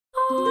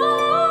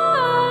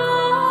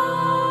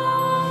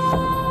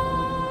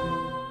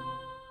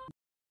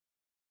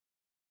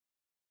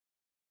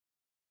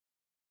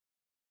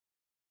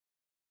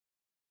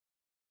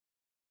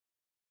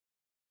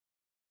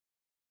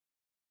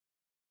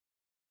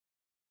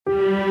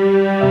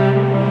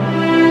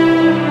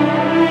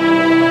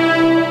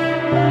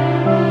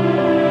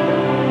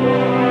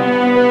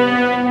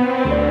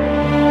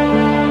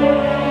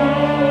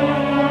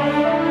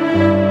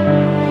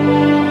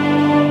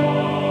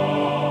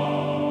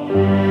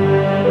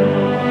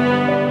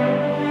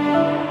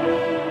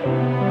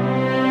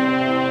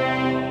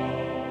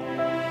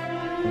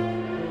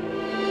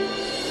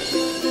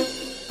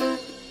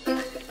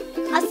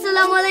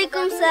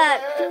আসসালামুয়ালাইকুম sir,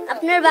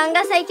 আপনার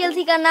Bangla cycle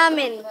থেকে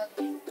নামেন।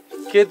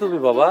 কে তুমি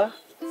বাবা?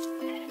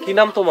 কি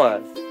নাম তোমার?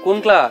 কোন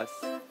ক্লাস?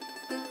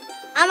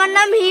 আমার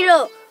নাম হিরো,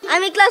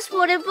 আমি ক্লাস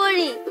 4 এ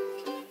পড়ি।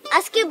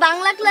 আজকে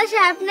বাংলা ক্লাসে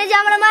আপনি যে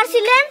আমরা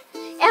মারছিলেন,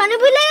 এখনই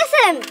ভুলে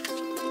গেছেন?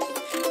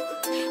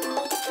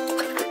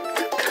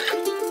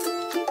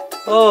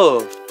 ও,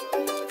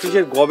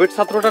 কিসের গবেট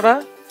ছাত্রটা না,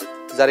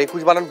 যার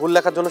 21 বানান ভুল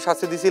লেখার জন্য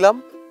শাস্তি দিছিলাম?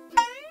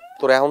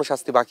 তোর এখনো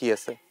শাস্তি বাকি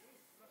আছে।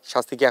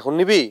 শাস্তি কি এখন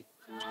নিবি?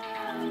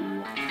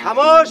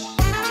 খামোশ!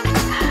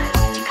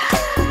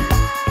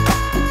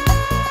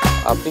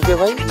 আপনি কে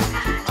ভাই?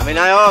 আমি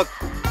নায়ক,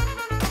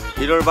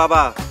 হিরোর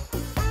বাবা।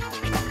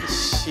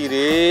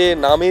 শিরে,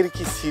 নামের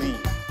কি সিরি!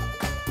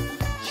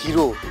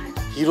 হিরো,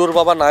 হিরোর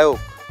বাবা নায়ক,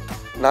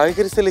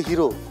 নায়কের ছেলে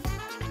হিরো।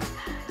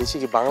 দেশে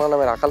কি বাংলা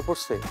নামের আকাল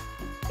পড়ছে?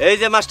 এই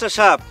যে মাস্টার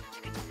সাহেব,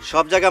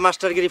 সব জায়গায়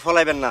মাস্টারগিরি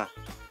ফলাইবেন না।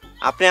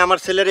 আপনি আমার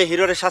ছেলেরে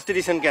হিরোরে শাস্তি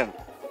দিয়েছেন কেন?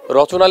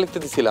 রচনা লিখতে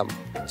দিছিলাম,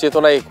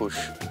 চেতনা 21।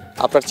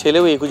 আপনার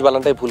ছেলেও 21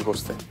 বানানটাই ভুল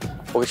করছে।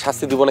 ওকে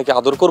শাস্তি দিব নাকি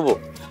আদর করব?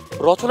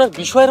 রচনার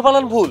বিষয়ের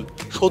বানান ভুল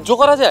সহ্য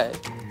করা যায়?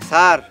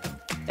 স্যার,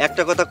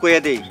 একটা কথা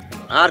কইয়া দেই,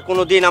 আর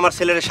কোনোদিন আমার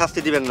ছেলেরে শাস্তি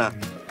দিবেন না।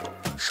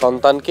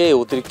 সন্তানকে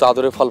অতিরিক্ত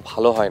আদরের ফল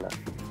ভালো হয় না,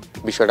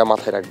 বিষয়টা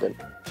মাথায় রাখবেন।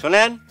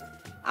 শোনেন,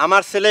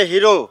 আমার ছেলে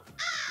হিরো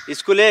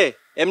স্কুলে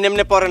এমনি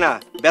এমনি পড়ে না,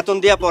 বেতন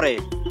দিয়া পড়ে।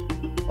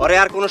 ওরে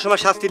আর কোনো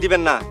সময় শাস্তি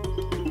দিবেন না।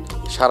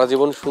 সারা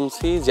জীবন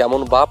শুনছি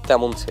যেমন বাপ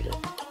তেমন ছেলে,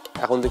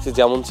 এখন দেখছি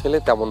যেমন ছেলে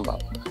তেমন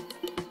বাপ।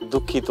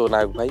 দুঃখিত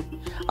নায়ক ভাই,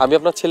 আমি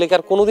আপনার ছেলেকে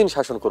আর কোনোদিন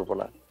শাসন করব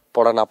না,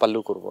 পড়া না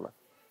পারলেও করব না।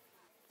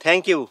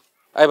 Thank you.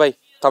 এই ভাই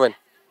থামেন,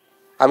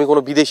 আমি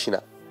কোনো বিদেশি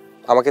না,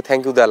 আমাকে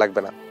থ্যাংক ইউ দেওয়া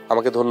লাগবে না,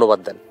 আমাকে ধন্যবাদ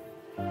দেন।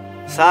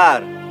 স্যার,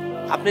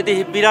 আপনি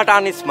দেখি বিরাট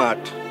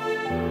আনস্মার্ট।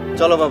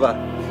 চলো বাবা।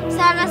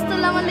 স্যার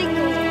আসসালামু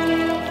আলাইকুম।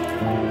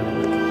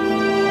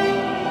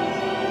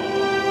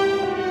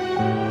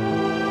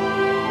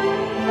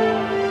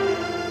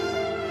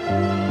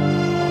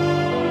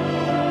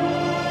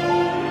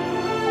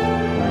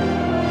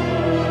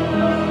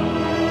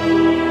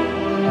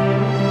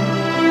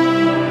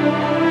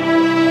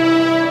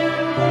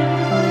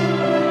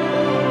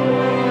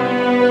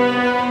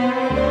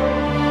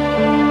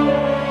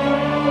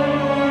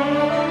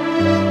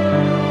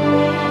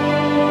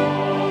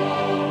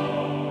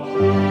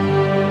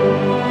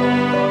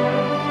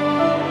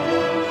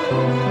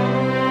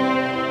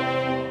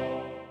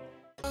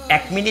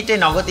 মিনিটে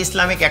নগদ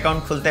ইসলামিক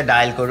অ্যাকাউন্ট খুলতে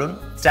ডায়াল করুন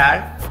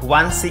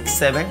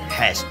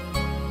 *167#।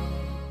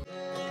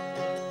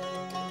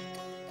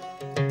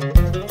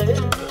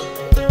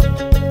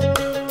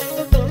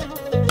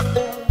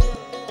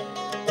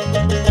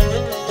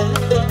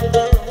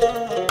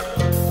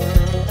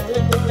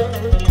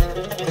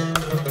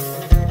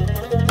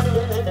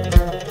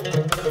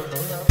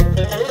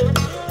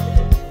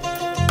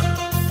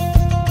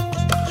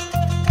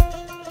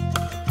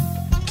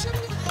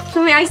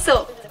 তুমি আইছো,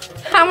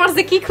 আমার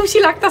যে কি খুশি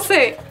লাগতাছে।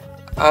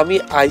 আমি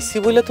আইসি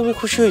বলে তুমি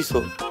খুশি হইছো?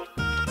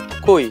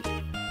 কই,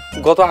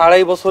 গত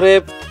 2.5 বছরে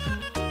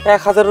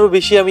 1000-এরও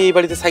বেশি আমি এই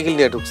বাড়িতে সাইকেল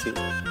নিয়ে ঢুকছি,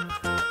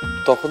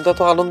 তখন তো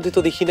এত আনন্দিত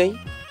দেখি নাই।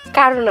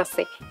 কারণ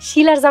আছে,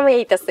 শিলার জামাই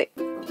আইতাছে।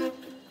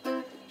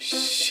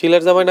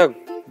 শিলার জামাই না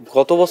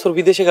গত বছর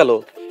বিদেশে গেল,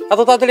 এত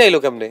তাড়াতাড়ি আইলো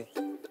কেমনে?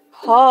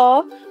 হ,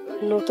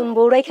 নতুন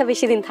বউ রাইখা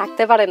বেশি দিন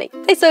থাকতে পারে নাই,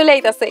 তাই চলে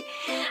আইতাছে।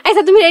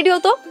 আচ্ছা তুমি রেডি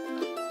হও তো।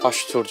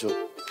 আশ্চর্য,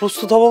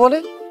 প্রস্তুত হবো মানে?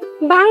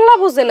 বাংলা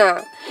বোঝে না,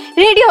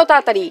 রেডি হও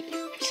তাড়াতাড়ি,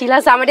 শিলা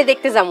জামাইরে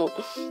দেখতে যাবো।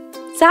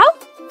 যাও।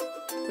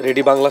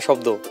 রেডি বাংলা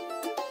শব্দ।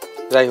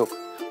 যাই হোক,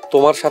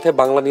 তোমার সাথে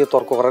বাংলা নিয়ে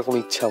তর্ক করার কোনো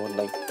ইচ্ছা আমার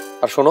নাই।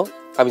 আর শোনো,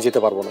 আমি যেতে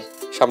পারবো না,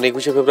 সামনে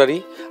 21শে ফেব্রুয়ারি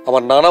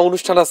আমার নানা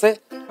অনুষ্ঠান আছে,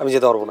 আমি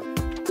যেতে পারবো না।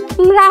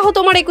 রাহো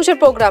তোমার 21এর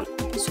প্রোগ্রাম।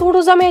 ছোট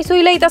জামাই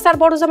চলে আইতাছে, আর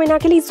বড় জামাই না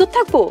গেলে ইজ্জত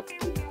থাকবো?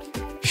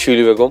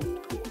 শিউলি বেগম,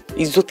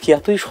 ইজ্জত কি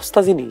এতই সস্তা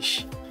জিনিস?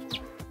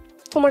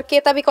 তোমার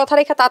কেতাবি কথা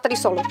রেখা তাড়াতাড়ি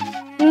চলো,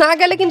 না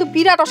গেলে কিন্তু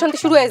বিরাট অশান্তি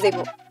শুরু হয়ে যাইব।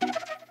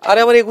 আরে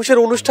আমার 21এর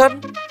অনুষ্ঠান,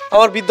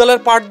 আমার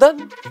বিদ্যালয়ের পাঠদান,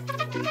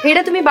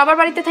 এটা তুমি বাবার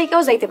বাড়িতে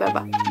থাইকাও যাইতে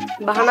পারবা।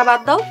 বাহানা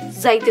বাদ দাও,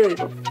 যাইতে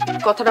হইব,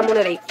 কথাটা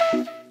মনে রাখ।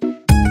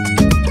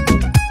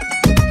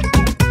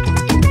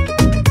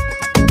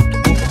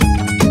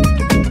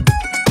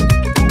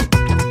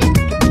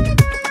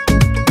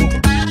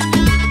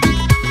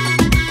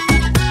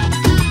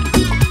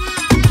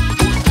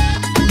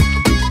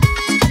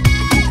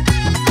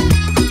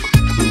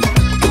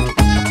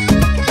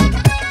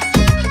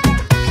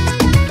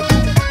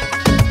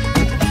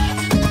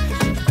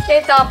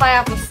 এই তো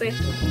পায়া পড়ছে।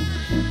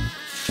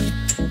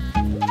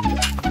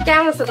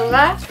 কেমন আছো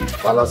তোমরা?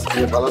 ভালো আছি,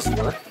 ভালো আছি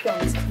না?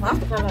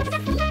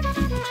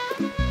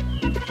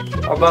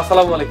 আব্বা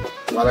আসসালামু আলাইকুম।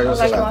 ওয়ালাইকুম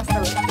আসসালাম।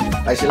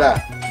 আইছিলা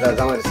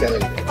জামাই ছেলে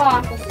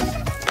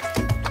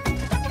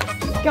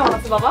কেমন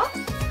আছো বাবা?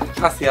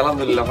 আছি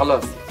আলহামদুলিল্লাহ ভালো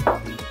আছি।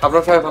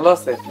 আপনার সবাই ভালো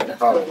আছে?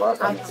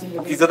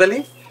 ইজ্জত আলী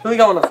তুমি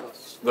কেমন আছো?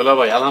 দুলা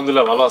ভাই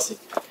আলহামদুলিল্লাহ ভালো আছি,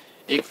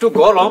 একটু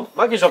গরম,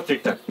 বাকি সব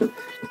ঠিকঠাক।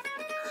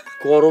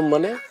 গরম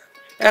মানে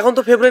এখন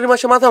তো ফেব্রুয়ারি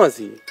মাসে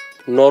মাঝামাঝি,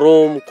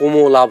 নরম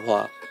কোমল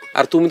আবহাওয়া,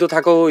 আর তুমি তো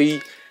থাকো ওই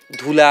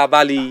ধুলা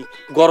বালি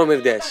গরমের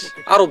দেশ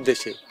আরব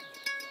দেশে,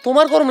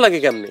 তোমার গরম লাগে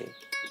কেমনে?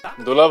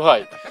 দুলা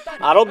ভাই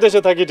আরব দেশে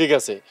থাকি ঠিক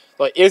আছে,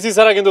 তো এসি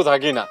ছাড়া কিন্তু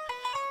থাকি না,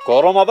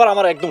 গরম আবার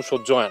আমার একদম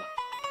সহ্য হয় না।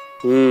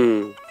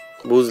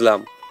 বুঝলাম।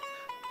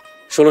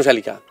 শোনো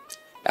শালিকা,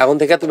 এখন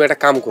থেকে তুমি একটা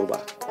কাম করবা,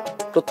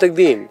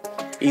 প্রত্যেকদিন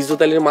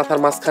ইজ্জত আলীর মাথার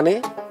মাঝখানে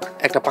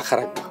একটা পাখা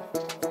রাখবা,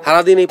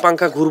 সারাদিন এই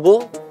পাংখা ঘুরবো,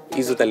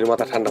 ইজ্জত আলীর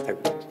মাথা ঠান্ডা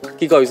থাকবে।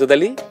 কি কও ইজ্জত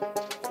আলী?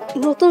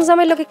 নতুন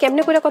জামাইয়ের লোকে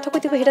কেমনে করে কথা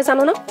কইতে এটা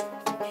জানো না?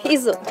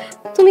 ইজ্জত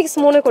তুমি কিছু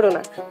মনে করো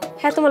না,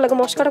 হ্যাঁ তোমার লাগে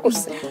মস্কারা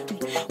করছে।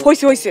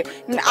 হইছে হইছে,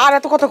 আর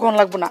এত কথা কোন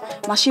লাগবো না।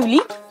 মা শিউলি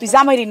তুই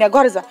জামাইরি না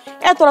ঘরে যা,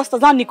 এত রাস্তা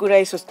জার্নি করে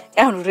আইছস,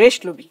 এখন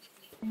রেস্ট লবি।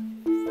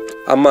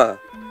 আম্মা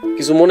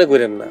কিছু মনে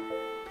করেন না,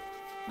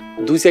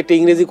 2-4টা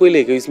ইংরেজি কইলে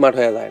কেউ স্মার্ট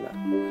হয়ে যায় না।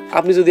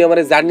 আপনি যদি আমার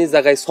জার্নির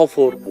জায়গায়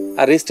সফর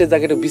আর রেস্টের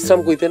জায়গায় একটু বিশ্রাম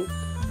কইতেন,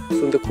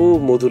 শুনতে খুব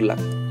মধুর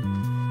লাগতো।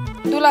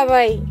 দুলা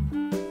ভাই,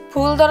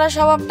 ফুল ধরা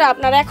স্বভাবটা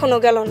আপনার এখনো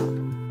গেল না।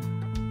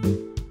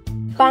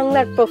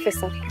 বাংলার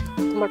প্রফেসর,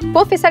 তোমার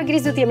প্রফেসর গিরি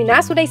যদি আমি না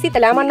ছুটাইছি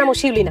তাহলে আমার নামও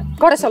শিউলি না।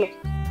 ঘরে চলো।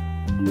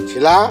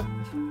 ছিলা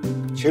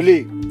শিউলি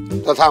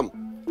তো থাম,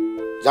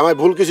 জামাই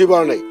ভুল কিছুই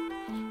বলে নাই,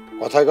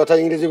 কথায় কথায়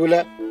ইংরেজি বলে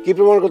কি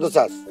প্রমাণ করতে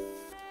চাস?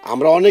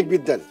 আমরা অনেক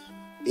বিদ্যান,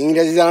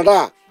 ইংরেজি জানাটা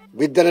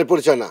বিদ্যানের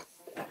পরিচয় না।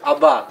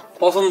 আব্বা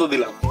পছন্দ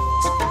দিলাম।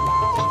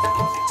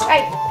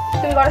 এই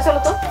তুমি ঘরে চলো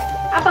তো।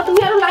 আপা তুমি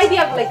আরো লাই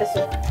দিয়া বলাইতেছো,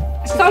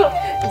 চলো।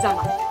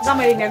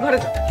 জামাইরি না ঘরে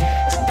যা।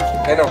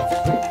 এই নাও।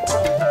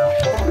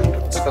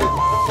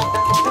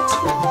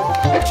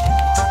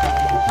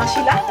 মা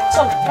শিলা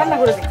চল রান্না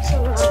করে দে।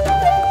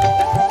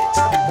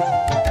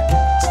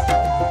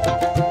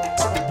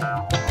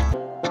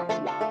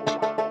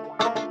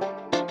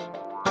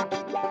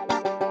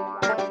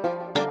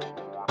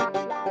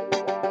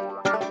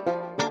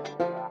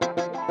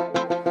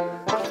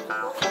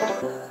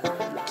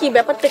 কি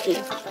ব্যাপারটা কি?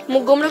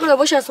 মুখ গোমরা করে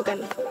বসে আছো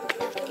কেন?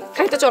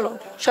 খাইতে চলো,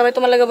 সবাই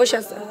তোমার লাগে বসে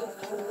আছে।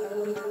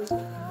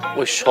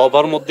 ওই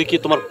সবার মধ্যে কি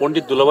তোমার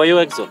পণ্ডিত দুলাভাইও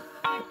একজন?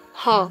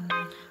 হ্যাঁ,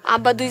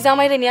 আব্বা 2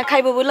 জামাইরে নিয়ে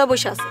খাইবো বলে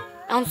বসে আছে,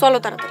 এখন চলো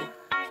তাড়াতাড়ি।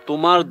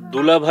 তোমার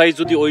দুলাভাই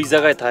যদি ওই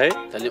জায়গায় থাকে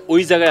তাহলে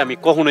ওই জায়গায় আমি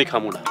কখনোই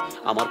খামো না,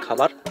 আমার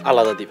খাবার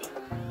আলাদা দিবা।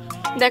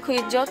 দেখো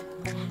ইজ্জত,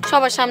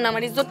 সবার সামনে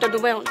আমার ইজ্জতটা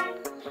ডুবাইও না।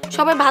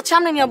 সবাই ভাত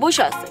সামনে নিয়ে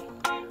বসে আছে।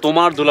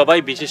 তোমার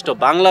দুলাভাই বিশিষ্ট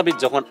বাংলাবিদ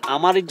যখন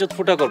আমার ইজ্জত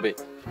ফুটা করবে,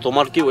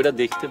 তোমার কি ওইটা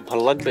দেখতে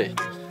ভালো লাগবে?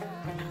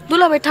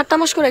 দুলাভাই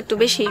ঠাট্টামাশ করে একটু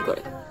বেশিই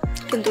করে,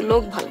 কিন্তু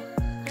লোক ভালো।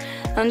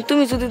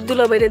 তুমি যদি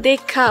দুলাভাইরে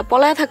দেখা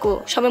পলায় থাকো,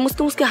 সবাই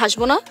মুসকে মুসকে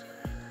হাসবো না?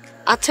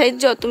 আচ্ছা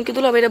ইজ্জত, তুমি কি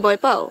দুলাভাইরে ভয়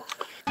পাও?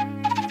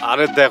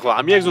 আরে দেখো,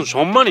 আমি একজন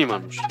সম্মানী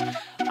মানুষ,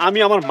 আমি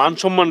আমার মান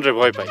সম্মান রে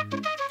ভয় পাই।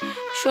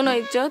 শোনো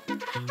ইজ্জত,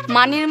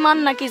 মানির মান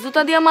নাকি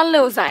জুতা দিয়ে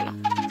মারলেও যায় না।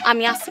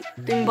 আমি আছি,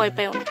 তুমি ভয়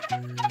পাও না।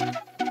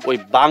 ওই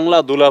বাংলা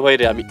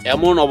দুলাভাইরে আমি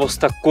এমন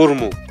অবস্থা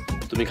করবো,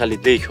 তুমি খালি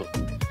দেখো,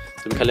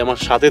 তুমি খালি আমার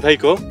সাথে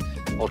থাইকো,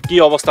 ওর কি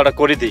অবস্থাটা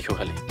করে দেখো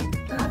খালি।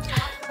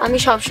 আমি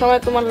সব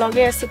সময় তোমার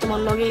লগে আছি,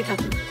 তোমার লগেই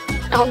থাকি।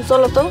 এখন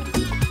চলো তো।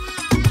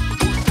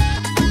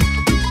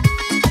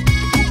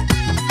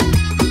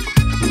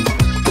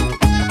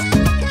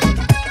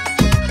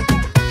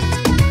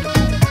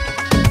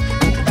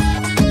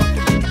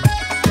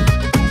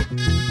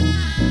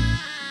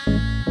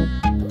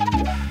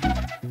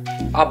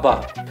 আব্বা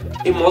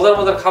এই মজার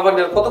মজার খাবার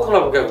নিয়ে কতক্ষণ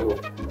অপেক্ষা করবো?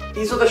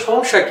 ইজ্জতের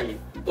সমস্যা কি?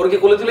 ওর কি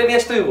কোলে তুলে নিয়ে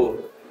আসতে হইব?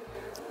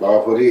 বাবা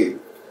পরি,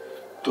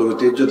 তুমি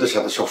তো ইজ্জতের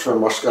সাথে সবসময়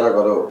মস্কারা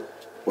করো,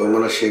 ওই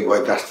মনে সেই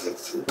ভয়তে আসতে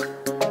চাচ্ছি।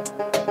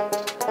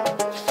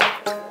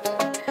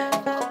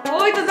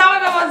 ওই তো জামাই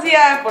বাবাজি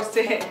আয়া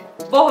পড়ছে।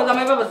 বহু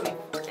জামাই বাবাজি,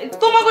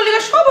 তোমার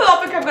গলিকে সবাই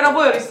অপেক্ষা করে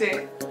বই রইছে।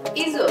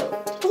 ইজ্জত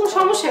তোমার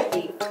সমস্যা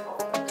কি?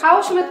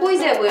 খাওয়ার সময় কই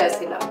যায় বই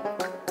আসছিলাম?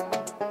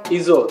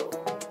 ইজ্জত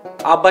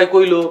আব্বাই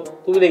কইলো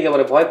তুমি নাকি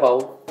আমার ভয় পাও,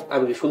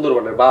 আমি কি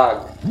সুন্দরবনের বাঘ?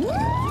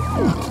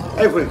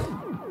 এই পরি,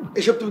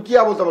 এইসব তুমি কি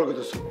আবল তাবল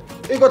করতেছো?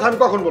 এই কথা আমি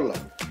কখন বললাম?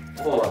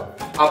 ওমা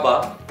আব্বা,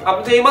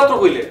 আপনি তো এইমাত্র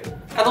কইলেন,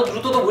 এত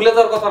দ্রুত তো ভুলে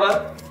যাওয়ার কথা না।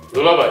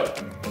 দুলাভাই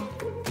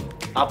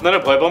আপনারা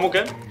ভয় পাবো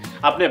কেন?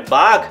 আপনি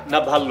বাঘ না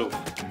ভাল্লুক?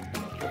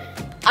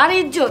 আর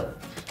ইজ্জত,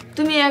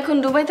 তুমি এখন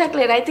দুবাই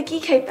থাকলে রাইতে কি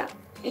খাইতা?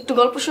 একটু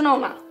গল্প শোনাও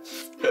না।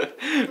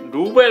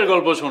 ডুবাইয়ের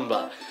গল্প শুনবা?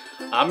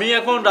 আমি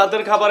এখন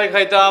রাতের খাবারে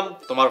খাইতাম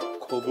তোমার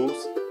খবুজ,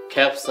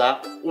 খেপসা,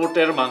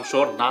 উটের মাংস,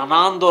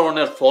 নানান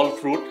ধরনের ফল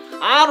ফ্রুট,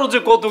 আরো যে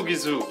কত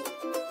কিছু।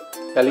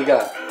 কালিকা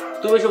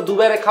তুমি এসব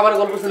দুবাইয়ের খাবারের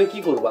গল্প শুনে কি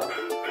করবা?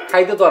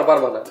 খাইতে তো আর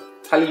পারবা না,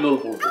 খালি লোল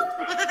পড়বে।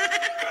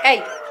 এই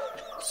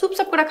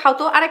চুপচাপ করে খাও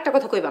তো, আর একটা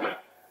কথা কইবা না।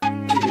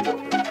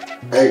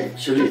 এই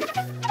শিউলি,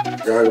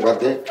 জামাইকে বাদ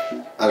দে।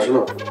 আর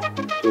শোনো,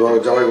 তোমার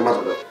জামাইকে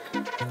মাথা দাও।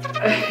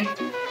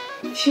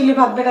 শিলি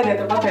ভাত বেটা দে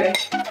তোর বাপেরে।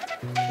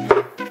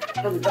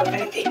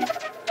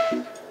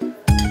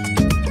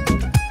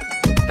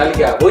 খালি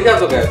কে বই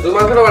যাচ্ছ কে? তুমি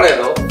মাংসটা বাড়াই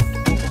দাও।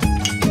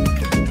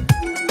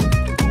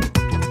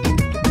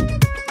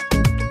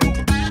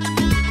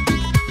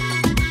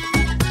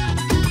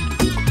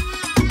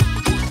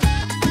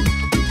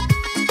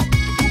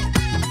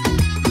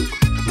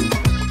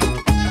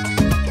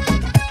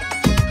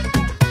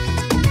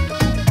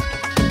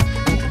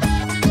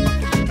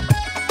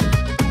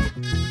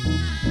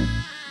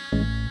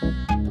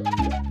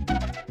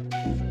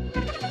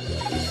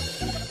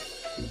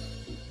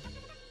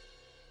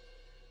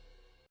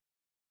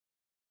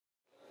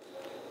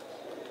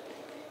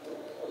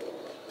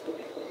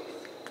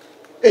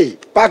 এই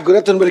পাক ঘুরে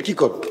তুমি বলে কি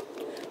করবো?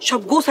 সব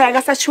গোছায়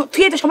গাছা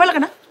থুয়ে সময়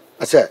লাগে না?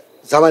 আচ্ছা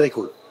জামাই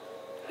রেখো।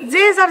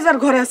 যে যার যার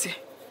ঘরে আছে।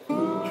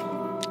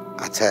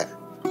 আচ্ছা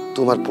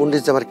তোমার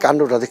পণ্ডিত জামার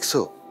কাণ্ডটা দেখছো?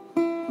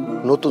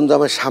 নতুন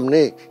জামার সামনে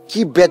কি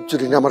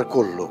বেজ্জুরি না আমার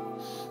করলো।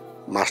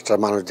 মাস্টার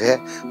মানুষ যে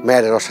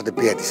মেয়ের ওর সাথে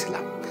বিয়ে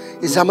দিছিলাম,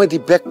 এই জামাই দি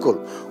ব্যাক কল,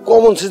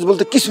 কমন সেন্স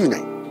বলতে কিছুই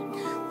নাই।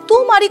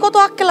 তোমারই কত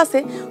আক্কেল আছে,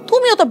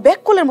 তুমিও তো ব্যাক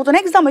কলের মতন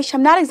এক জামাইয়ের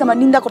সামনে আরেক জামাই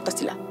নিন্দা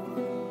করতেছিলা।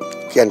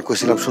 কেন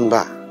কইছিলাম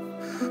শুনবা?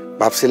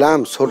 ভাবছিলাম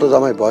ছোট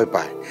জামাই ভয়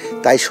পায়,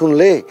 তাই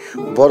শুনলে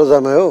বড়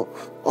জামাইও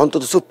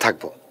অন্তত চুপ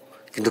থাকবো।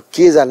 কিন্তু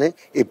কে জানে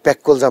এই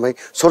ব্যাককল জামাই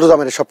ছোট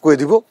জামাইরে সব কয়ে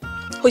দিব।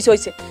 হইছে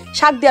হইছে,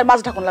 শাক দিয়ে আর মাছ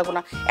ঢাকুন লাগবো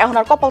না। এখন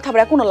আর কপাল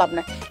থাবড়া কোনো লাভ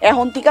নাই।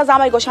 এখন টিকা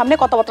জামাই গো সামনে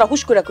কথাবার্তা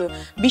হুশ করে কইও,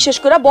 বিশেষ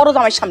করে বড়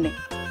জামাইয়ের সামনে।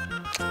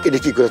 এটা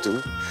কি করে তুমি?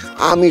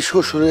 আমি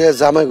শ্বশুর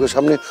জামাই গো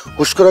সামনে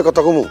হুশ করে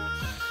কথা কমু?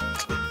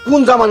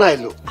 কোন জামানা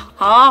এলো?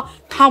 হ্যাঁ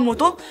থামো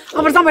তো,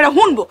 আবার জামাইরা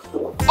শুনবো।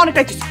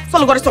 অনেকটাই কিছু,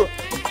 চলো ঘরে চলো।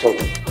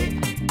 চলো।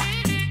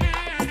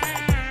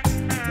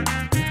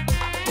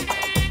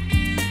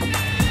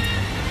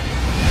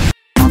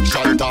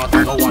 Talk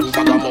and no one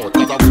bag a mouth.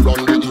 Cause we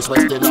run the east,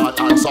 west, the north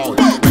and south.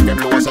 Make them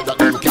know so that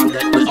them can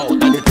get me out.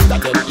 Anything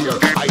that them hear,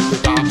 I be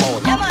talk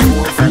about.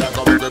 More fire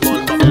come to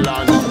burn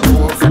Babylon.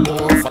 More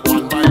for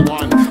one by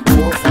one.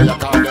 More fire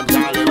call them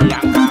can't live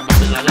long.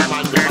 Babylon a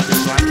man, them a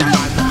destroy the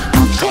man.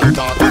 Action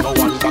talk and no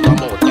one bag a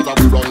mouth. Cause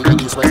we run the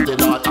east, west, the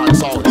north and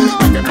south.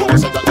 Make them know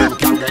so that them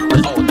can get me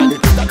out.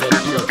 Anything that them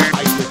hear,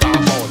 I be talk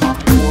about.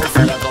 More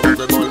fire come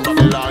to burn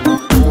Babylon.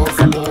 More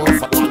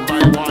for one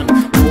by one.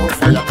 More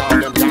fire call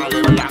them can't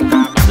live long.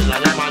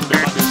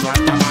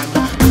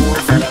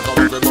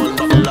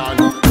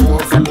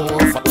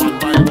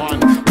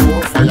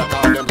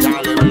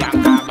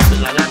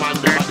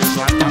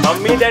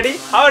 Daddy,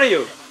 how are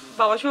you?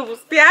 বাবা সবুজ,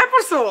 তুই আয়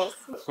পড়ছস?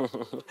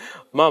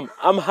 Mom,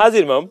 I'm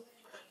Hazir, Mom.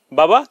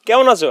 Baba,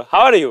 কেমন আছো?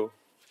 How are you?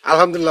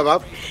 আলহামদুলিল্লাহ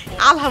বাপ।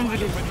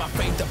 আলহামদুলিল্লাহ।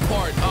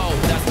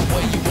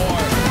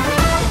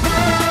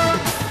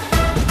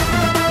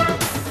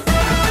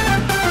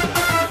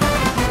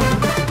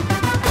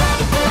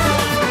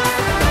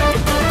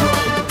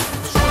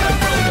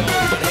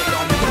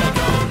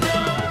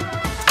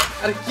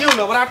 আরে কি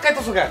হলো? আবার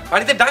আটকাইতেছো কেন?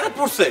 বাড়িতে ডাকাত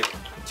পড়ছে।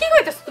 কি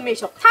কইতাছ তুমি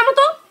এসব? থামো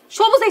তো,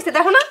 সবুজ আইছে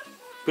দেখো না?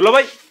 দুলা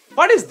ভাই,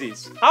 what is this?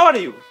 How are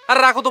you? আর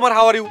রাখো তোমার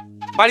হাউ আর ইউ।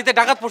 বাড়িতে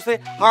ডাকাত পড়ছে,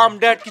 হাম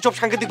ড্যাড কি সব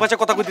সাংকেতিক ভাষায়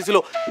কথা কইতেছিল।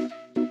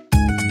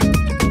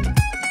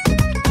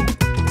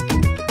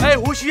 এই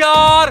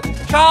হুঁশিয়ার,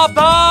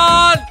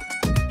 সাবধান।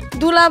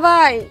 দুলা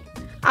ভাই,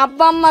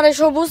 আব্বা আম্মারে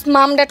সবুজ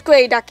মাম ড্যাড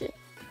কই ডাকে।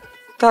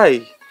 তাই?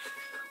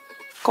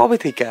 কবে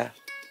থেকে?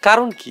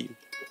 কারণ কি?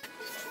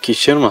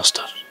 কিসের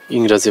মাস্টার?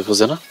 ইংরেজি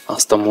বোঝে না,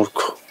 আস্তা মূর্খ।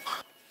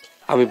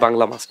 আমি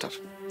বাংলা মাস্টার।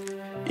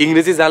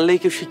 ইংরেজি জানলেই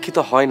কেউ শিক্ষিত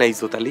হয় না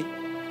ইজ্জত আলী।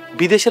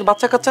 বিদেশের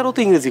বাচ্চা কাচ্চারাও তো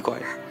ইংরেজি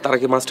কয়, তারা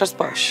কি মাস্টার্স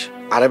পাস?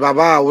 আরে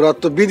বাবা, ওরা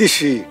তো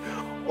বিদেশি,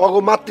 ওগো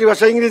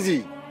মাতৃভাষা ইংরেজি।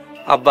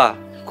 আব্বা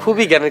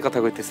খুবই জ্ঞানের কথা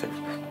কইতেছেন।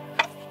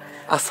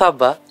 আচ্ছা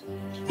আব্বা,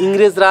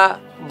 ইংরেজরা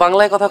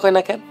বাংলায় কথা কয়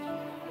না কেন?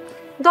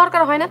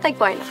 দরকার হয় না তাই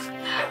কয় না।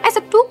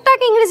 আচ্ছা টুকটাক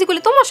ইংরেজি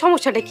কইলে তোমার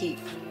সমস্যাটা কি?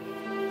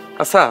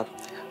 আচ্ছা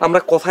আমরা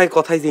কথায়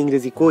কথায় যে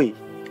ইংরেজি কই,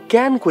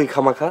 কেন কই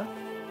খামাখা?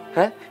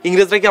 হ্যাঁ,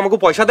 ইংরেজরা কি আমাকে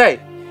পয়সা দেয়?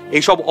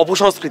 এইসব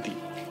অপসংস্কৃতি।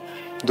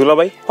 দুলা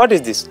ভাই, what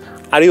is this?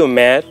 Are you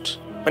mad?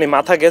 মানে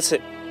মাথা গেছে,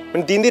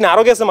 মানে দিন দিন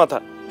আরো গেছে মাথা।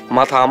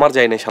 মাথা আমার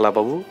যায় না শালা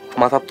বাবু,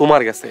 মাথা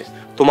তোমার গেছে।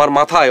 তোমার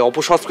মাথায়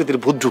অপসংস্কৃতির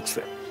ভূত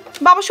ঢুকছে।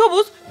 বাবা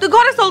সবুজ, তুই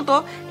ঘরে চল তো,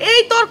 এই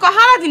তোর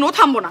হারা দিনও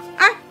থামবো না।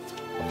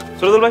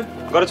 চলো দুলা ভাই,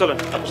 ঘরে চলেন,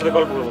 আপনার সাথে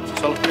গল্প করবো।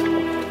 চলো।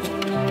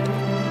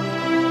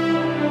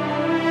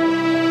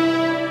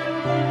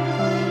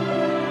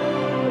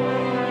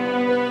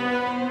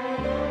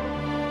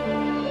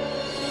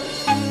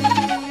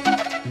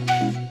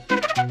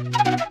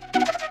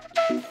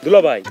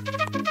 দুলা ভাই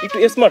একটু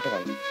স্মার্ট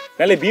হন,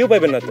 নাহলে বিয়ে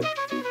পাইবেন না তো।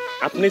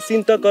 আপনি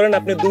চিন্তা করেন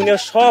আপনি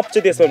দুনিয়ার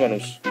সবচেয়ে স্মার্ট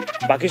মানুষ,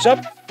 বাকি সব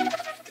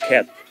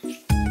খেত।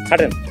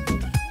 হাঁটেন।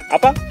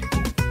 আপা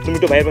তুমি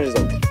একটু ভাইয়ের পাশে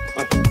যাও,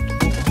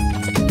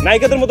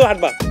 নায়িকাদের মতো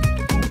হাঁটবা।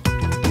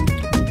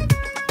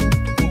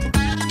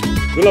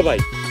 দুলা ভাই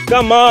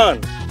কাম অন,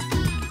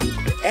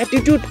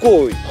 অ্যাটিটিউড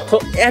কই?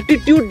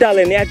 Attitude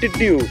ডালেন,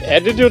 attitude.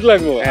 অ্যাটিটিউড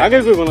লাগবো, আগে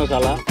কইব না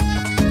শালা।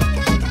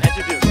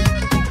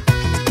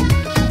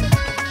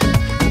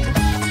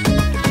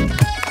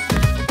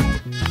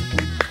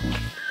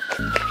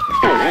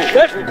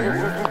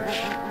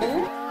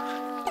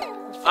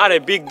 আরে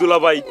বিগ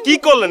দুলাভাই কি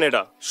করলেন?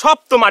 এটা সব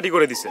তো মাটি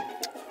করে দিছেন।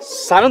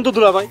 সারেন তো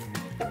দুলাভাই,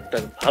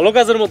 ভালো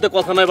কাজের মধ্যে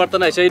কথা নাই বার্তা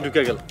নাই, সেই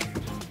ঢুকে গেল।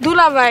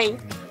 দুলাভাই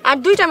আর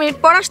 2টা মিনিট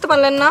পর আসতে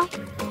পারলেন না?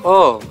 ও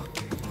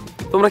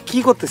তোমরা কি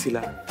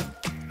করতেছিলা?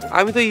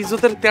 আমি তো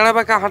ইজ্জতের তেড়া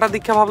বাঁকা হাঁটা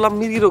দীক্ষা ভাবলাম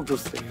মির্গি রোগ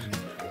ধরছে।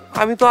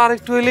 আমি তো আর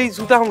একটু এলেই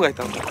জুতা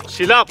হুঙ্গাইতাম।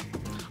 শিলাপ,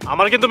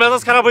 আমার কিন্তু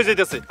মেজাজ খারাপ হয়ে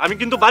যাইতেছে, আমি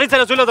কিন্তু বাড়ি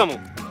ছেড়ে চলে যাবো।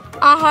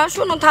 আহা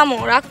শোনো, থামো,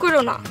 রাগ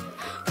করো না।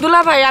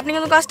 দুলাভাই আপনি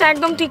কিন্তু কাজটা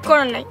একদম ঠিক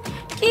করেন নাই।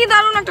 কি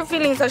দারুণ একটা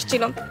ফিলিংস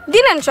আসছিল,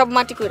 দিলেন সব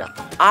মাটি কইরা।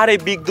 আরে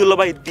বিগ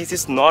দুলাভাই, this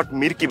is not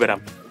মির্কি বেরাম,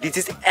 this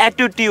is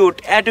attitude.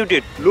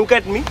 Look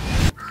at me.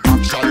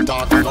 Action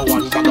talk, no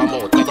one bag a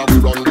mouth. Cause we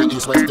run the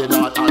east, west, the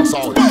north and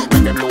south.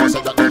 Make them know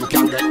say that them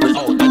can't get me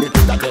out.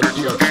 Anything that them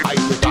hear, I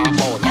will talk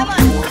about.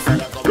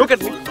 Look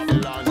at me.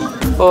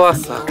 ও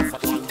আচ্ছা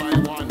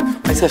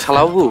আচ্ছা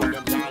শালাবু,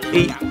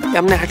 এই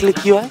এমনি হাঁটলে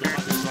কি হয়?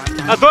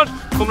 তোর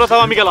তোমরা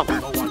থাও, আমি গেলাম।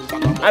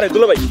 আরে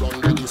দুলাভাই,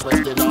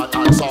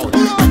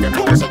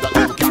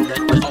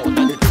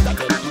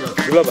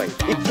 দুলাভাই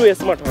একটু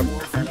স্মার্ট হন।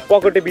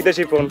 পকেটে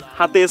বিদেশি ফোন,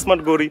 হাতে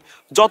স্মার্ট ঘড়ি,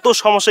 যত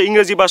সমস্যা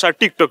ইংরেজি ভাষা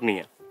টিকটক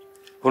নিয়ে।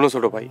 শোনো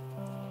ছোট ভাই,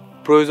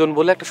 প্রয়োজন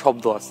বলে একটা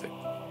শব্দ আছে।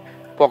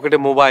 পকেটে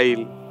মোবাইল,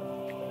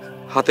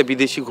 হাতে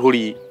বিদেশি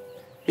ঘড়ি,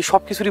 এই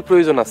সব কিছুরই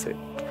প্রয়োজন আছে।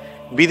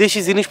 বিদেশি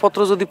জিনিসপত্র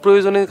যদি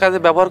প্রয়োজনের কাজে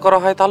ব্যবহার করা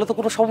হয় তাহলে তো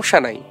কোনো সমস্যা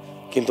নাই।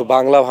 কিন্তু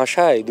বাংলা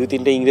ভাষায়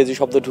 2-3টে ইংরেজি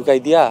শব্দ ঢুকাই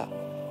দিয়া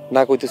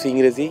না কইতেছো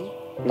ইংরেজি,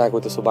 না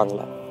কইতেছো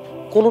বাংলা,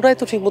 কোনোটাই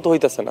তো ঠিক মতো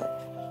হইতেছে না।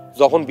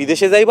 যখন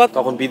বিদেশে যাইবা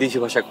তখন বিদেশি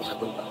ভাষায় কথা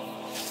বলবা।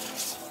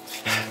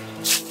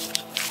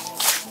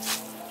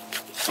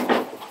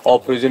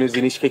 অপ্রয়োজনীয়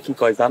জিনিসকে কি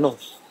কয় জানো?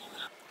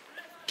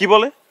 কি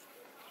বলে?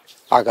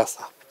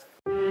 আগাছা।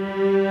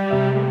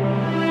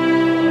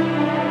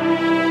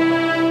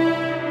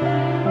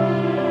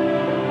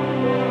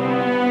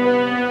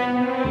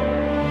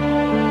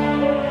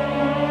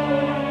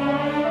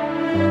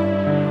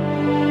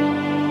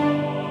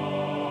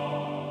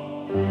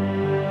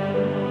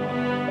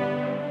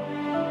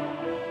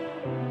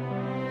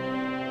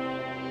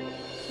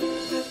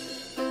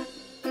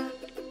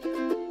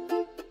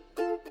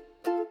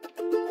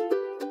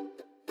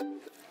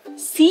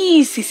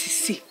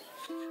 সি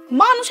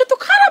মানুষ তো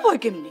খারাপ হয়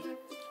কেমনি?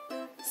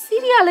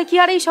 সিরিয়ালে কি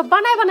আর এইসব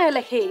বানায় বানায়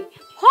লেখে?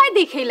 হয়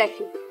দেখেই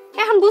লেখে।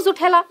 এখন বুঝু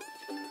ঠেলা।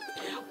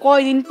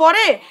 কয়দিন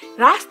পরে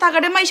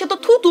রাস্তাঘাটে মাইসে তো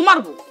থুতু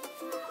মারবো।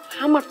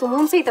 আমার তো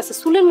মন চাইতাছে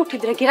চুলের মুঠি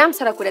ধরে গ্রাম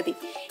ছাড়া করে দিই।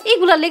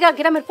 এইগুলা লেগা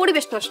গ্রামের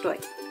পরিবেশ নষ্ট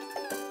হয়।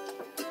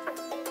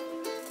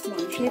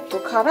 মানুষ এত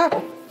খারাপ,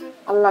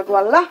 আল্লাহ গো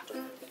আল্লাহ।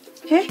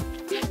 হে,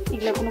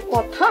 এগুলা কোনো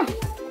কথা?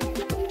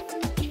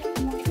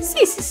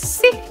 সি সি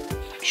সি,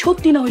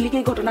 সত্যি না হইলে কি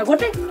এই ঘটনা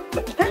ঘটে?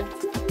 হ্যাঁ,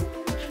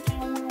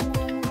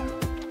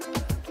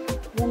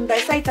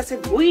 মুন্ডায় চাইতাছে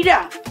ধইরা।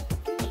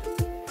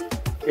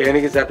 এখানে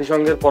কি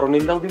জাতিসংঘের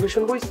পরনিন্দা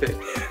অধিবেশন বইছে?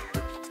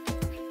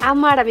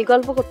 আমার আমি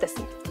গল্প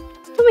করতেছি,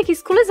 তুমি কি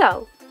স্কুলে যাও?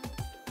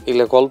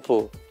 এগুলো গল্প,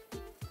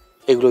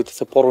 এগুলো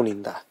হইতেছে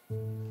পরনিন্দা।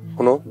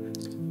 শোনো,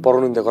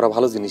 পরনিন্দা করা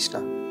ভালো জিনিস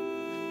না।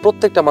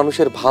 প্রত্যেকটা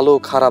মানুষের ভালো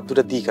খারাপ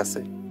দুটা দিক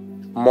আছে।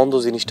 মন্দ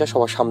জিনিসটা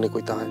সবার সামনে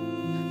কইতে হয়,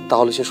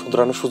 তাহলে সে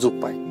শুধরানোর সুযোগ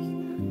পায়।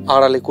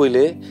 আড়ালে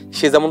কইলে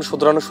সে যেমন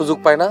শুধরানোর সুযোগ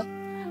পায় না,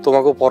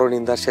 তোমাকেও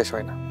পরনিন্দা শেষ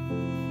হয় না।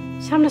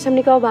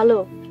 সামনাসামনি কাও ভালো?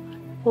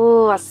 ও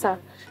আচ্ছা,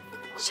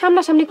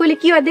 সামনাসামনি কইলে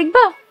কি হয়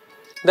দেখবা?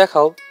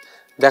 দেখাও,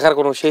 দেখার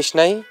কোনো শেষ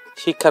নাই,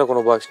 শিক্ষার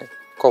কোনো বয়স নেই।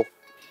 কও,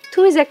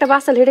 তুমি যে একটা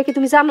বাচ্চা এটা কি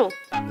তুমি জানো?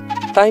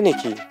 তাই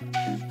নাকি?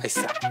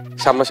 আচ্ছা,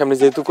 সামনাসামনি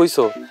যেহেতু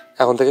কইছো,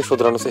 এখন থেকে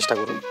শুধরানোর চেষ্টা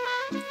করুন।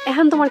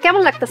 এখন তোমার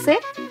কেমন লাগতেছে?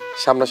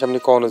 সামনাসামনি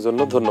কওয়ানোর জন্য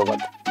ধন্যবাদ।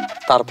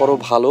 তারপরও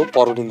ভালো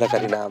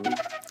পরনিন্দাকারী না আমি।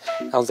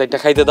 এখন চাইটা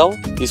খাইতে দাও,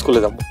 স্কুলে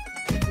যাবো।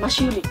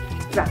 মাসিউলি,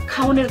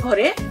 খাওনের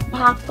ঘরে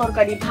ভাত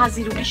তরকারি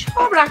ভাজি রুটি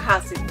সব রাখা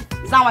আছে।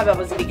 জামাই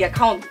বাবাজি গিয়া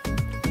খাওন।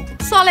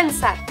 চলেন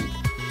স্যার।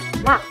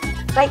 না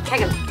তাই খেয়ে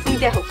গেল, তুমি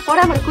দেখো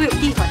পরে আমার কইও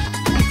কি হয়।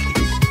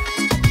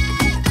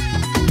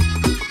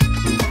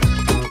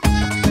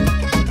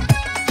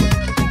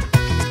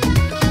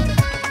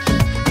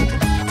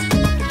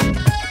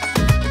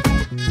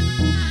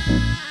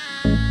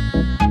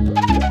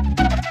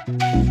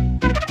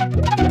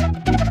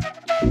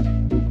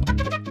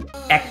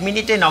 এক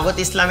মিনিটে নগদ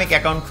ইসলামিক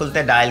অ্যাকাউন্ট খুলতে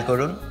ডায়াল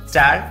করুন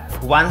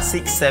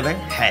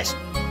 *167#।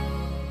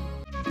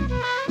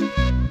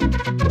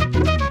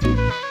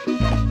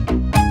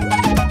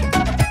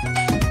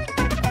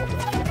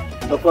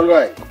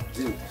 ভাই,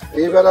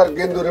 এইবার আর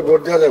গেন্দুরে ভোট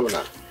দেওয়া যাবে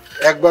না।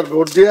 একবার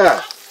ভোট দিয়া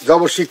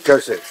যাব শিক্ষা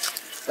হয়েছে,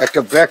 একটা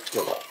ব্যাক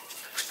করো।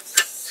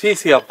 সি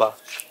সি আব্বা,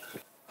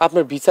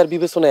 আপনার বিচার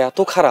বিবেচনা এত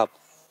খারাপ,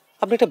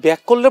 আপনি একটা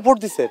ব্যাক করলে ভোট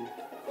দিচ্ছেন?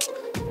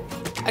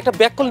 একটা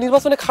ব্যাক কল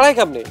নির্বাচনে খাড়ায়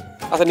কেমনে?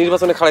 আচ্ছা,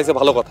 নির্বাচনে খাড়াইছে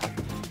ভালো কথা,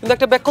 কিন্তু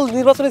একটা ব্যাক কল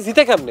নির্বাচনে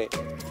জিতে কেমনে?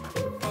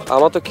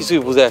 আমার তো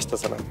কিছুই বুঝে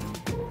আসতেছে না।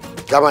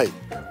 জামাই,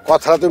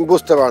 কথাটা তুমি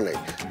বুঝতে পারো নাই।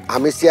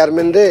 আমি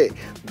চেয়ারম্যান রে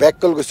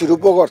ব্যাককল গেছি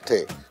রূপকর্থে,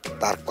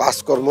 তার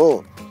কাজকর্ম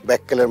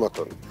ব্যাককেলের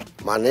মতন,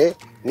 মানে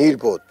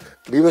নির্বোধ,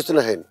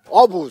 বিবেচনাহীন,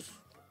 অবুঝ।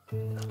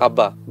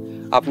 আব্বা,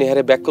 আপনি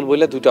হারে ব্যাককল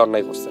বইলে দুইটা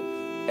অন্যায় করছেন।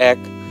 এক,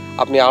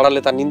 আপনি আড়ালে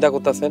তার নিন্দা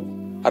করতেছেন,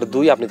 আর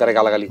দুই, আপনি তারে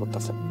গালাগালি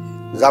করতেছেন।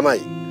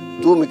 জামাই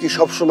তুমি কি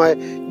সব সময়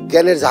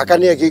জ্ঞানের ঝাঁকা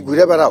নিয়ে কি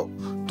ঘুরে বেড়াও?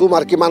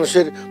 তোমার কি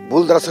মানুষের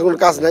ভুল ধরার কোনো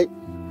কাজ নাই?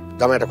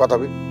 জামাই একটা কথা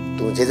বলি,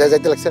 তুমি যে যা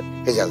যাইতে লাগছে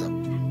হে যা যাও।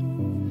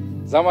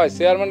 জামাই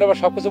চেয়ারম্যান আবার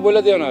সবকিছু বলে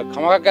দিও না,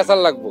 খামাখা ক্যাসাল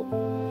লাগবো।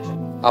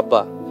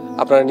 আব্বা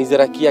আপনারা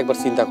নিজেরা কি একবার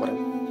চিন্তা করেন,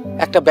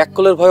 একটা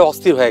ব্যাককলের ভয়ে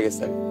অস্থির হয়ে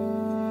গেছেন।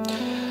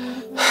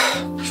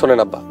 শোনেন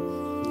আব্বা,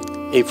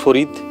 এই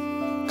ফরিদ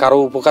কারো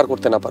উপকার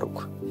করতে না পারুক,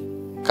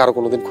 কারো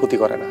কোনোদিন ক্ষতি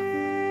করে না।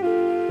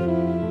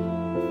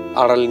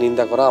 আড়ালে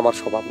নিন্দা করা আমার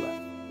স্বভাব না,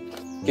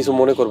 কিছু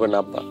মনে করবেন না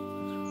আব্বা।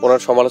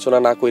 ওনার সমালোচনা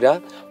না কইরা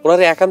ওনার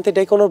একান্তে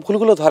ডেকে ওনার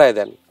ভুলগুলো ধরায়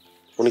দেন,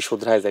 উনি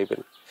শুধরায়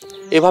যাইবেন।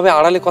 এভাবে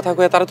আড়ালে কথা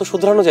কয়ে তারা তো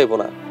শুধরানো যাইব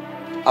না।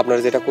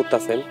 আপনারা যেটা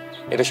করতেছেন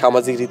এটা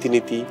সামাজিক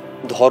রীতিনীতি,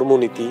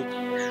 ধর্মনীতি,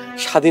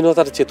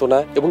 স্বাধীনতার চেতনা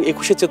এবং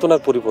 21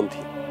 চেতনার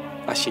পরিপন্থী।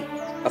 আসি,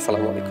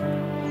 আসসালামু আলাইকুম।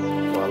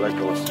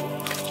 ওয়ালাইকুম আসসালাম।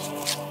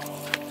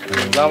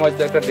 জামাই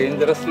তো একটা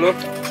ডেঞ্জারাস লোক।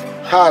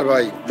 হ্যাঁ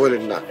ভাই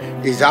বলেন না,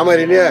 এই জামাই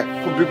নিয়ে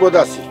খুব বিপদ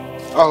আছে।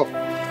 আহ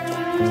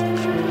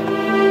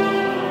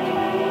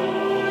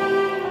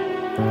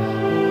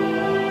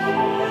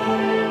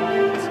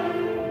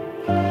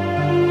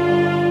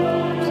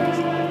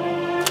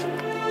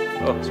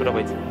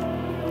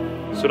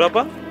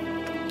সুরাপা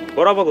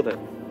ওরাপা কোথায়?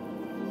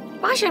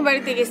 পাশের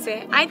বাড়িতে গেছে,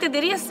 আইতে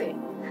দেরি আছে।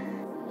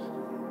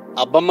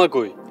 আব্বা মা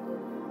কই?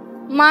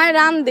 মায়ের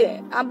রান্দে,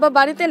 আব্বা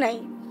বাড়িতে নাই।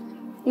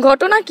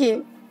 ঘটনা কি?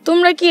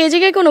 তোমরা কি এই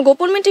জায়গায় কোনো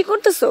গোপন মিটিং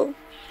করতেছো?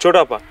 ছোট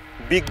আপা,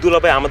 বিগ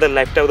দুলাভাই আমাদের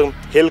লাইফটা একদম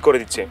হেল করে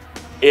দিচ্ছে,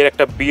 এর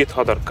একটা বিয়ে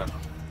হওয়া দরকার।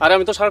 আরে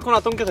আমি তো সারাক্ষণ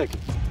আতঙ্কে থাকি।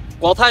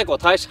 কথায়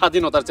কথায়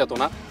স্বাধীনতার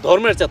চেতনা,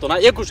 ধর্মের চেতনা,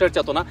 21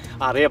 চেতনা।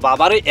 আরে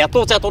বাবারে, এত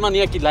চেতনা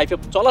নিয়ে কি লাইফে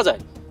চলা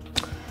যায়?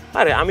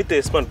 আরে আমি তো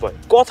স্মার্ট বয়,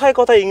 কথায়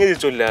কথায় ইংরেজি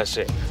চলে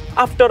আসে।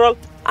 After all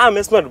I am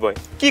smart boy,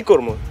 কি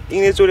করবো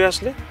ইংরেজি চলে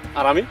আসলে?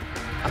 আর আমি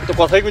তো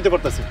কথাই কইতে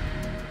পারতাছি।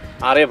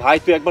 আরে ভাই,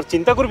 তুই একবার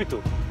চিন্তা করবি তো,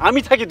 আমি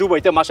থাকি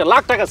দুবাইতে, মাসে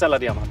লাখ টাকা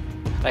স্যালারি আমার।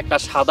 একটা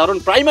সাধারণ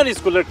প্রাইমারি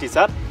স্কুলের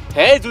টিচার,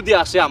 হ্যাঁ যদি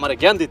আসে আমারে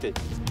জ্ঞান দিতে,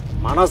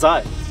 মানা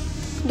যায়?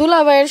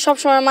 দুলাভাইয়ের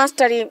সবসময়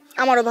মাস্টারি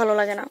আমারও ভালো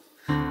লাগে না,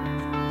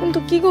 কিন্তু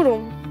কি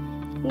করুম,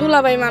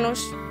 দুলাভাই মানুষ।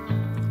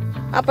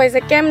 আপাই যে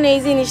কেমনে এই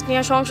জিনিস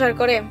নিয়ে সংসার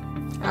করে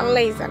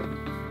আল্লাহই জানে।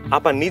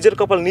 আপা নিজের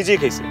কপাল নিজেই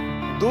খাইছে,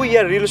 2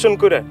 ইয়ার রিলেশন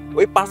করে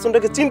ওই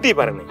পার্সনটাকে চিনতেই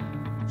পারে না।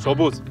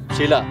 সবুজ,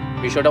 শিলা,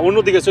 বিষয়টা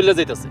অন্যদিকে চলে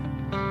যাইতেছে।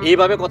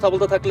 এইভাবে কথা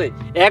বলতে থাকলে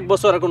 1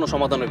 বছর আর কোনো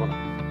সমাধান হইব না।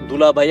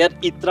 দুলাভাইয়ের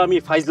ইত্রামি,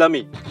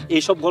 ফাইজলামি,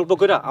 এইসব গল্প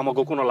করে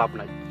আমাকে কোনো লাভ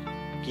নাই।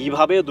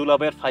 কিভাবে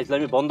দুলাভাইয়ের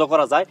ফাইজলামি বন্ধ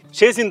করা যায়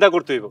সেই চিন্তা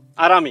করতে হইব।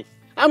 আর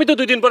আমি তো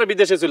 2 দিন পরে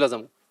বিদেশে চলে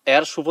যাবো।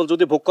 এর সুফল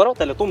যদি ভোগ করো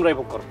তাহলে তোমরাই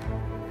ভোগ করো।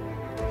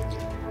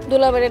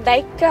 দুলাভাইয়ের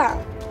দায়িত্বটা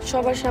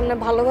সবার সামনে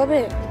ভালোভাবে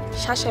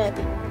শাসায়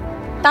দিই,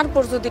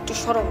 তারপর যদি একটু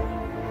সরম।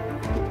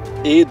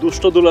 এই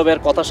দুষ্ট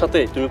দুলাভাইয়ের কথার সাথে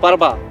তুমি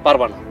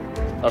পারবা না।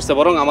 আর সে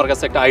বরং আমার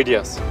কাছে একটা আইডিয়া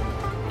আছে।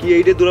 কি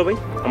আইডিয়া দুলাভাই?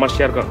 আমার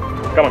শেয়ার কর,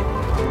 কেমন?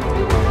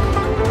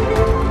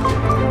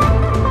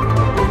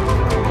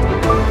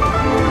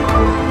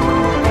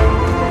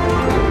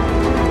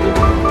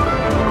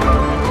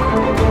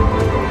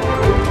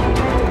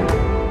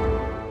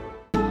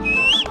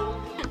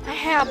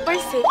 হ্যাঁ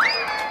আব্বাইছে।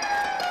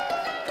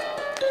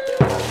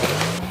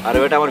 আরে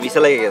বেটা, আমার ভিসা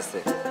লেগে গেছে,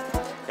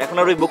 এখন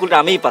আর ওই বকুলটা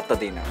আমিই পাত্তা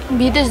দিই না।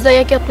 বিদেশ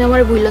যাইয়া কি আপনি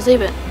আমারে ভুইলা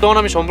যাইবেন? তখন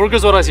আমি সম্পর্কে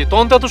জড়াইছি,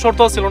 তখন তো এত শর্ত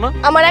ছিল না।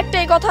 আমার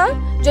একটাই কথা,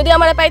 যদি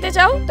আমারে পাইতে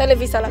চাও তাহলে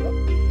ভিসা লাগাও।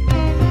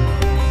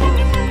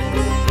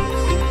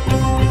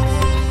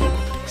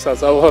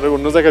 চাচা, ওরে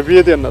অন্য জায়গায়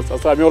বিয়ে দেন না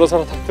চাচা, আমি ওরা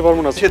ছাড়া থাকতে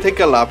পারবো না। সে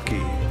থেকে লাভ কি?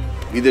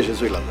 বিদেশে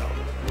চলে যাও,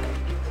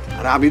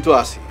 আর আমি তো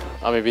আছি।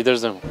 আমি বিদেশ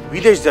যাবো।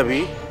 বিদেশ যাবি?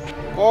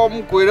 কম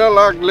কইরা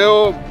লাগলেও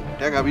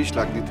টাকা 20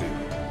 লাখ দিতে।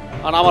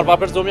 আর আমার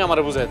বাপের জমি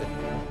আমারে বুঝাই দে।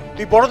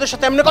 তুই বড়দের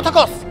সাথে এমনি কথা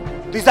কস?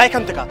 তুই যা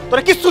এখান থেকে,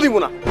 তোরা কিচ্ছু দিব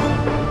না।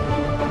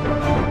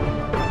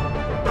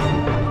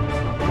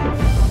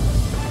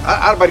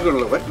 আর বাড়ি করে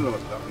লোক,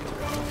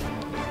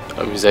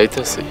 আমি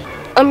যাইতেছি।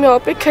 আমি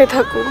অপেক্ষায়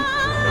থাকুন।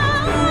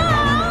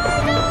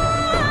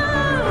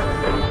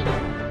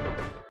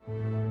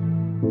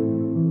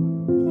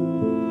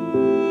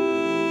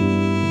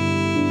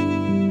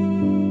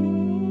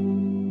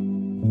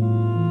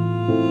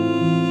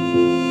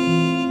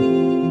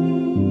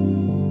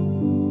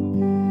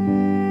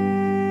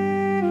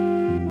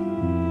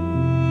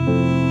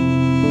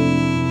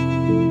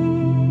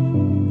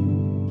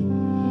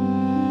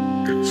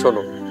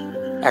 শোনো,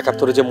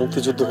 71-এ যে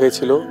মুক্তিযুদ্ধ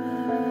হয়েছিল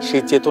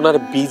সেই চেতনার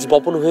বীজ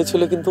বপন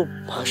হয়েছিল কিন্তু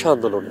ভাষা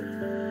আন্দোলনে।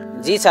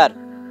 জি স্যার।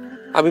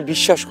 আমি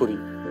বিশ্বাস করি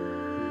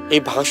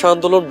এই ভাষা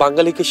আন্দোলন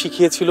বাঙালিকে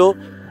শিখিয়েছিল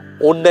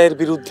অন্যায়ের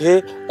বিরুদ্ধে,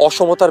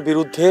 অসমতার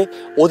বিরুদ্ধে,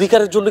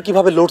 অধিকারের জন্য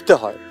কিভাবে লড়তে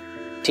হয়।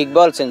 ঠিক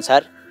বলছেন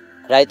স্যার,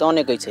 রায় তো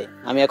অনেক হয়েছে,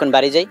 আমি এখন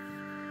বাড়ি যাই।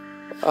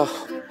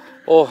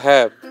 ও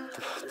হ্যাঁ,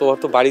 তোমার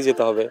তো বাড়ি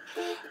যেতে হবে।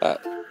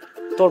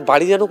 তোমার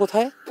বাড়ি যেন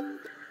কোথায়?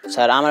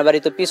 স্যার আমার বাড়ি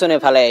তো পিছনে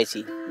ফেলাই আইছি,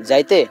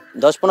 যাইতে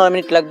 10-15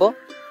 মিনিট লাগবো।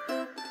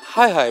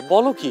 হায় হায়,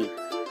 বলো কি?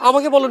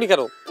 আমাকে বলনি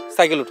কেন?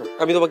 সাইকেল ওঠো,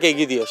 আমি তোমাকে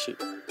এগিয়ে দিয়ে আসি।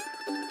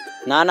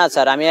 না না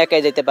স্যার, আমি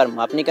একাই যেতে পারবো,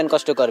 আপনি কেন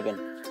কষ্ট করবেন?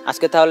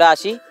 আজকে তাহলে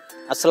আসি,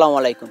 আসসালামু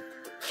আলাইকুম।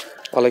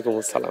 ওয়ালাইকুম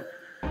আসসালাম।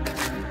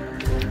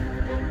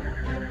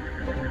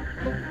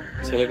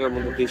 ছেলেটার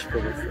মধ্যে দেশ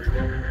প্রবেশ।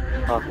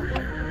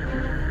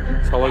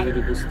 সবাই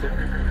যদি বুঝতো।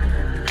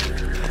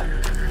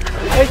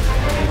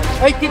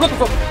 এই কি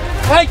করতেছ?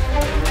 এই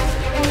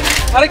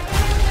আরে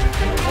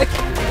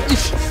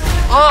ইস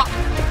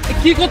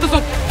কি করতেছ?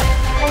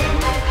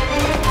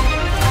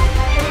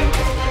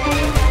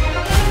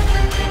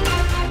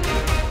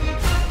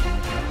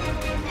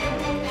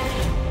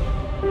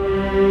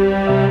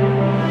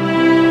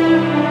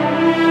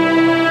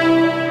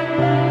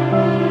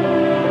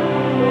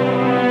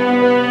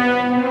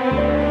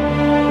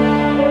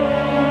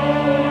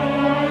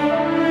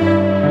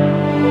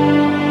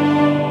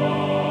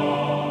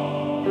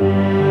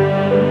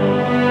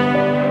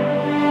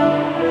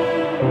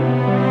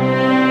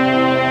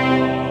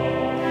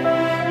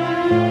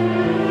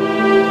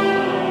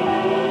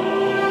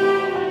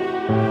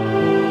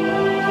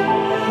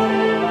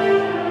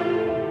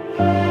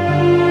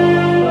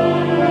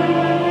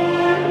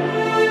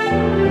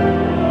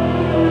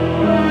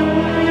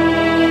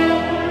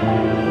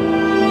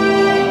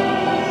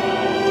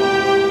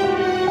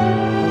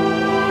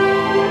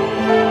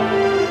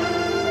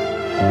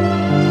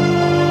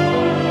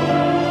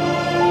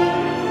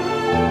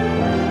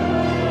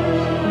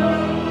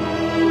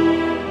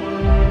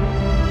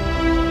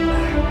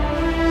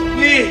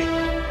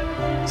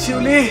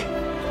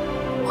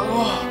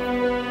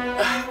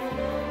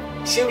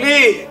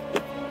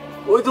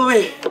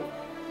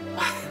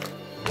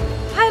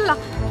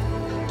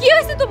 কি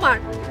হয়েছে তোমার?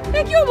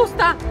 কি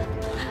অবস্থা?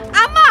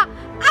 আম্মা,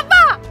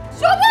 আব্বা,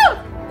 সবুজ,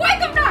 কই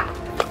তোমরা?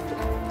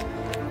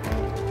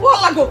 ও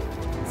লাগো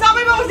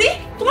জামাই বাবাজি,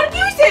 তোমার কি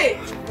হয়েছে?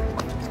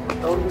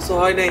 আমার কিছু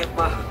হয় নাই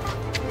আম্মা,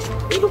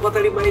 এলো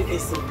পাতাড়ি মারি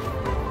খাইছি,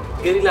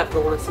 গেরিলা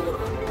আক্রমণ ছিল।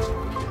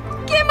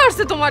 কে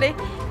মারছে তোমারে?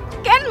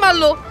 কেন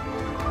মারলো?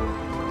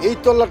 এই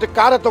তল্লাটে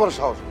কার এত বড়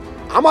সাহস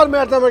আমার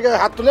মেয়ের নামে গায়ে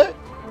হাত তুলে?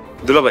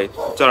 দুলা ভাই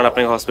চলেন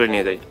আপনাকে হসপিটালে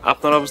নিয়ে যাই,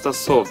 আপনার অবস্থা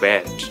সো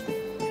ব্যাড।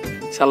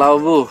 শালা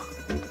বাবু,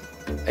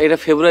 এটা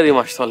ফেব্রুয়ারি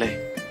মাস চলে,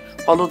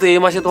 অন্তত এই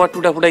মাসে তোমার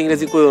টুটা ফুটা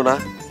ইংরেজি কইও না।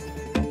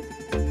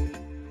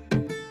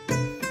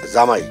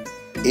 জামাই,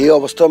 এই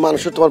অবস্থা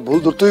মানুষের তোমার ভুল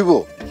ধরতে হইব।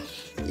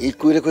 এই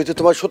কইরে কইতে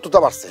তোমার সত্যতা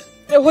বাড়ছে।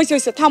 হইছে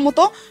হইছে, থামো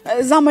তো।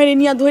 জামাইরে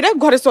নিয়ে ধইরা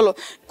ঘরে চলো,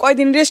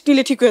 কয়দিন রেস্ট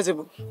নিলে ঠিক হয়ে যাব।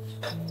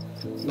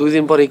 2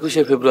 দিন পর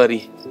 21শে ফেব্রুয়ারি,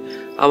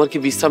 আমার কি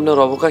বিশ্রাম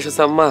নেওয়ার অবকাশ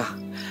আছে আম্মা?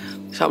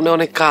 সামনে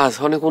অনেক কাজ,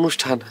 অনেক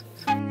অনুষ্ঠান।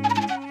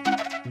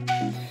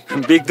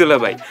 বিগ দুলা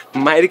ভাই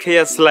মায়ের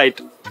খাইয়া স্লাইড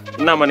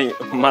না, মানে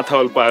মাথা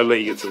অল্প পার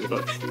হয়ে গেছে।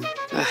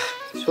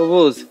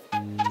 সবুজ,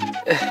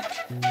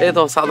 এই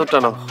তো চাদরটা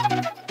নাও।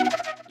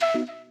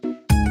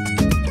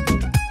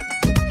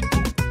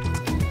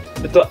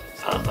 তো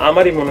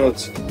আমারই মনে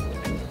হচ্ছে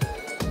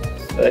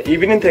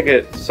ইভিনিং থেকে,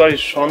 সরি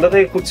সন্ধ্যা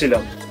থেকে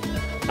খুঁজছিলাম।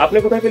 আপনি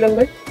কোথায় পেলেন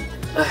ভাই?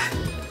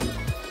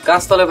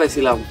 গাছতলায়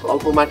পাইছিলাম,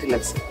 অল্প মাটি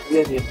লাগছে।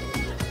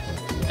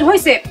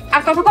 হইছে,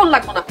 আর কথা কোন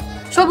লাগবো না।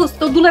 সবুজ,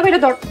 তো দুলা ভাইরে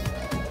ধর।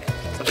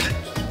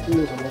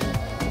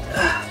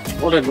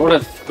 ওঠেন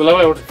ওঠেন দুলা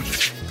ভাই, ওঠেন।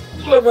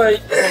 দুলা ভাই,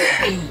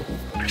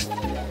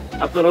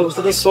 আপনার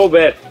অবস্থা তো সো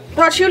ব্যাড।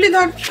 ধর শিউলি,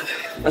 ধর।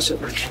 আচ্ছা,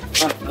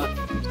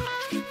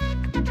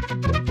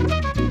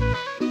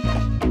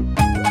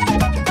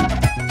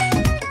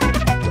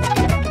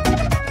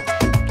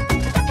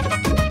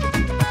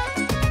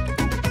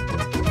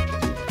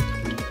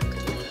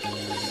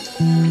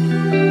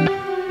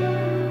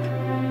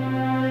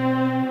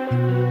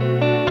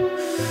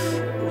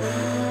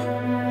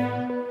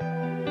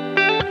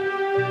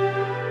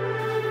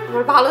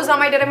 ভালো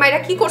জামাইটারে মাইরা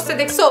কি করছে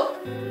দেখছো?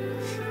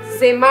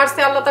 যে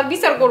মারছে আল্লাহ তার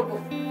বিচার করব।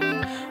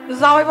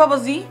 জামাই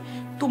বাবাজি,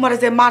 তোমারে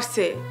যে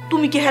মারছে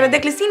তুমি কি হেরে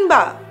দেখলে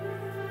চিনবা?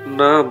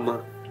 না মা,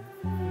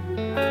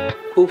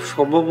 খুব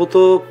সম্ভবত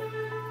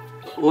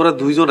ওরা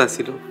 2 জন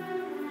আছিল।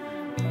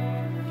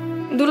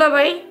 দুলা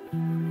ভাই,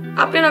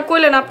 আপনি না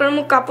কইলেন আপনার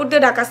মুখ কাপড়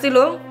দিয়ে ঢাকা ছিল,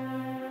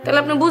 তাহলে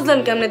আপনি বুঝলেন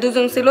কেমনে 2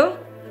 জন ছিল?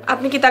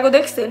 আপনি কি তাকে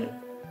দেখছেন?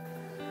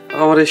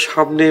 আমার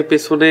সামনে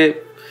পেছনে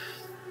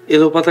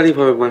এলোপাতাড়ি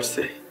ভাবে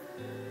মারছে,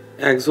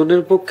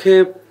 একজনের পক্ষে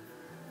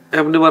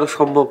এমনি মারা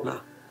সম্ভব না।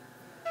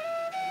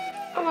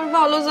 আমার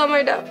ভালো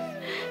জামাইটা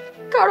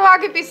কারো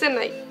আগে পিছে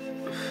নাই,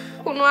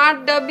 কোনো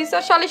আড্ডা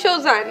বিচার সালিশেও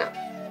যায় না।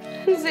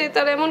 যে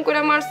তার এমন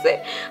করে মারছে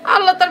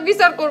আল্লাহ তার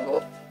বিচার করব।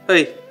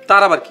 এই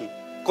তার আবার কি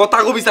কথা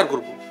গো বিচার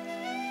করব?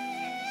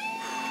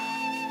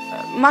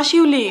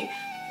 মাসিউলি,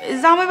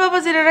 জামাই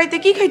বাবাজির রাইতে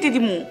কি খাইতে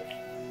দিমু?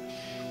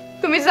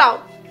 তুমি যাও,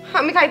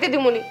 আমি খাইতে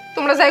দিমুনি,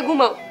 তোমরা যাই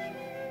ঘুমাও।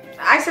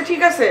 আচ্ছা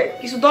ঠিক আছে,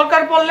 কিছু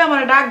দরকার পড়লে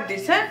আমারে ডাক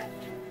দিস। হ্যাঁ,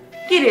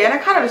 কি রে এরা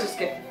খারাপ হইছিস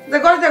কে? যা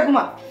ঘরে যা,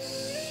 ঘুমা।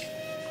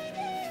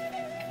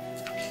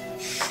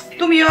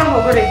 তুমি আর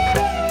ঘরে।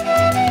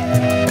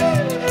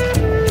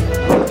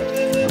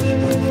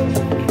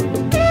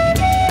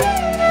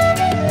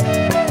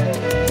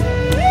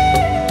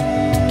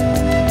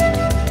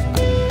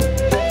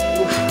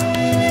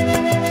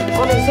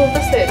 অনেক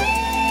জ্বলতেছে।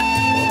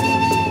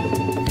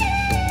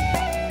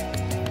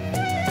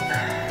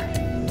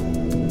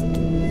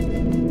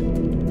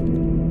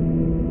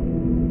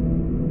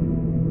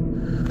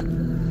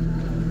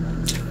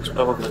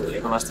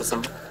 এখন আসতেছেন।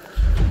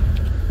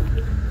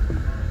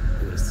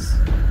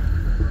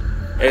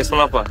 এই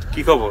সোনাপা,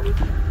 কি খবর?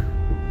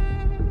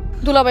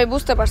 দুলাভাই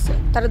বুঝতে পারছে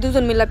তারা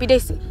দুজন মিল্লা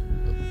পিটাইছে।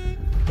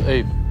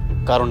 এই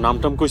কারণ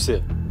নামটাম কইছে?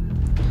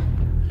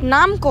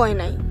 নাম কয়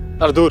নাই।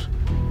 আর দূর,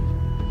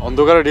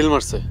 অন্ধকারে ঢিল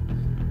মারছে।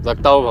 যাক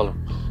তাও ভালো,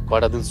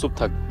 কয়টা দিন চুপ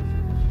থাক।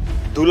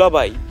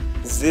 দুলাভাই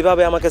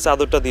যেভাবে আমাকে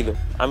চাদরটা দিল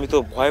আমি তো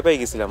ভয় পেয়ে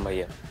গেছিলাম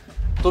ভাইয়া।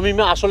 তুমি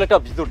আসলে একটা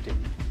ভিতর টিম,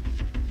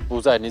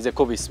 বুঝায় নিজে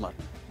খুব স্মার্ট,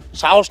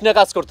 সাহস নিয়ে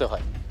কাজ করতে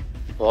হয়।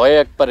 ভয়ে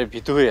একবারে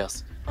ভীতু হয়ে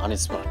আছে,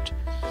 আনস্মার্ট।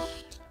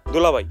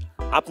 দুলাভাই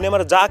আপনি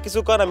আমার যা কিছু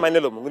করেন আমি মাইনে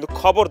লম, কিন্তু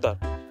খবরদার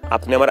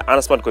আপনি আমার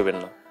আনস্মার্ট করবেন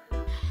না।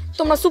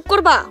 তোমরা চুপ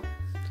করবা?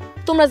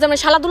 তোমরা যেমন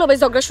শালা দুলাভাই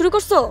ঝগড়া শুরু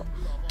করছো,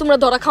 তোমরা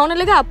ধরা খাওয়ানোর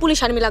লেগা পুলিশ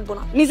আর্মি লাগবো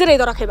না, নিজেরাই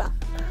ধরা খাইবা।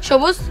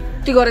 সবুজ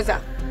তুই ঘরে যা,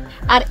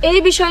 আর এই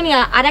বিষয় নিয়ে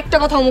আর একটা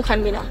কথাও মুখ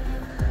আনবি না।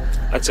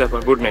 আচ্ছা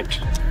গুড নাইট।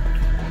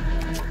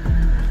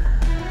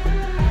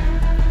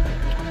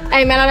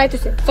 এই মেলা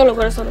রাইতেছে, চলো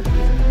ঘরে চলো।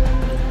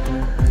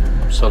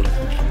 চলো।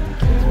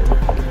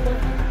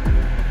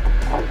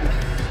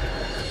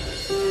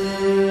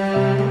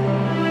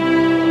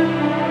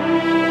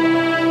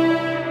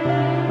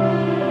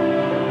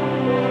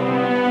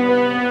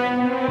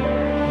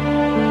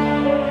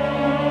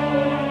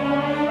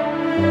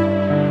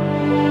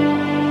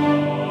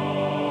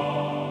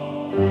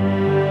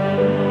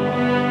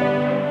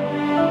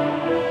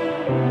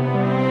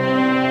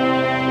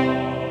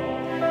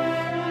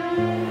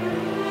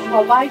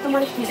 সবাই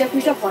তোমার খুঁজে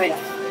খুঁজে ভয়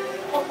রাখে,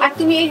 আর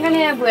তুমি এখানে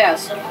বয়ে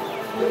আসো।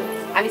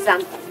 আমি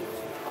জানতাম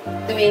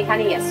তুমি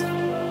এখানেই আসো।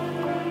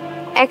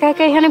 একা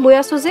একা এখানে বয়ে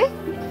আসো যে?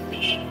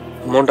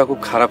 মনটা খুব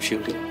খারাপ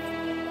শিউলি,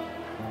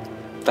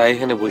 তাই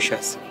এখানে বসে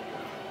আছি।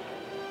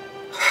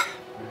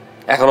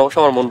 এখন অবশ্য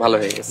আমার মন ভালো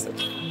হয়ে গেছে।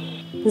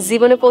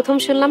 জীবনে প্রথম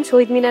শুনলাম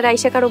শহীদ মিনার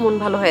আইসা কারো মন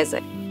ভালো হয়ে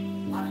যায়।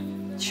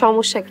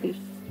 সমস্যা কি?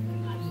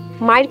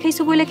 মায়ের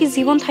খাইছো বলে কি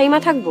জীবন থাইমা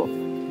থাকবো?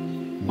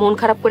 মন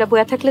খারাপ করে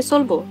বয়া থাকলে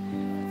চলবো?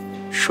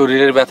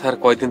 শরীরের ব্যথার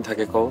কয়দিন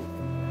থাকে কও,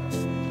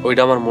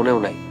 ওইটা আমার মনেও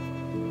নাই।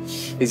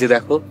 এই যে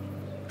দেখো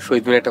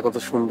শহীদ মিনারটা কত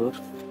সুন্দর।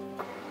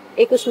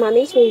 21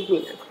 মানেই শহীদ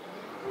মিনার।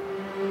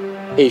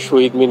 এই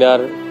শহীদ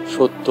মিনার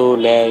সত্য,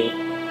 ন্যায়,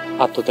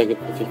 আত্মত্যাগের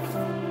প্রতীক।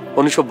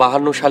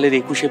 1952 সালের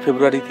 21শে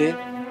ফেব্রুয়ারিতে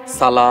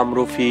সালাম,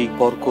 রফিক,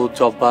 বরকত,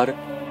 জব্বার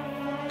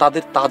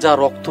তাদের তাজা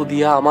রক্ত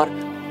দিয়া আমার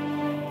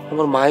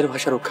মায়ের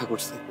ভাষা রক্ষা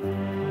করছে।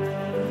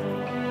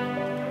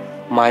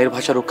 মায়ের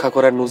ভাষা রক্ষা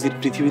করার নজির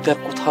পৃথিবীতে আর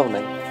কোথাও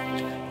নাই।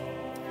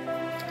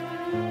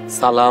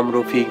 সালাম,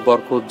 রফিক,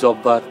 বরকত,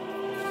 জব্বার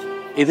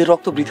এদের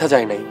রক্ত বৃথা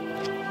যায় নাই।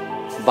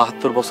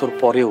 72 বছর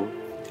পরেও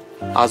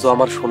আজও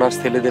আমার সোনার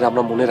ছেলেদের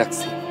আমরা মনে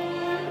রাখছি।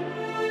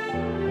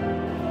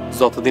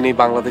 যতদিন এই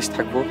বাংলাদেশ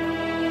থাকবো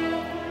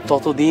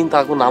ততদিন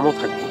তাগো নামও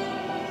থাকবে।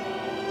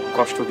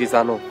 কষ্ট কি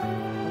জানো,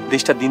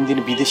 দেশটা দিন দিন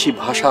বিদেশি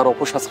ভাষা আর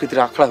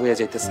অপসংস্কৃতির আখড়া হয়ে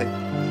যাইতেছে।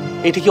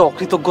 এটি কি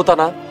অকৃতজ্ঞতা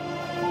না?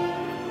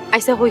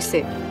 আইসা হইছে,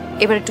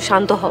 এবার একটু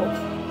শান্ত হও।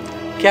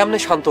 কেমনে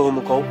শান্ত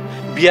হমু কও?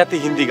 বিয়াতে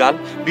হিন্দি গান,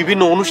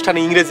 বিভিন্ন অনুষ্ঠানে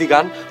ইংরেজি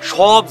গান,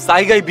 সব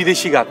জায়গায়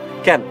বিদেশি গান।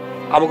 কেন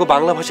আমাকে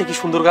বাংলা ভাষায় কি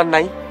সুন্দর গান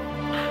নাই?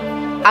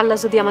 আল্লাহ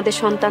যদি আমাদের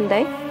সন্তান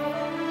দেয়,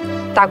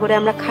 তাগরে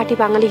আমরা খাঁটি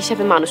বাঙালি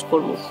হিসাবে মানুষ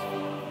করব।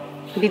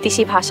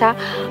 বিদেশি ভাষা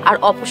আর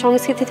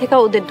অপসংস্কৃতি থেকে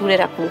ওদের দূরে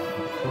রাখবো।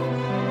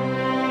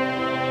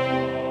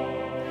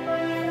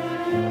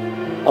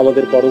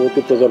 আমাদের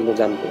পরবর্তী প্রজন্ম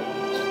জানবে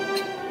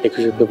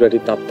 21শে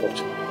ফেব্রুয়ারির তাৎপর্য।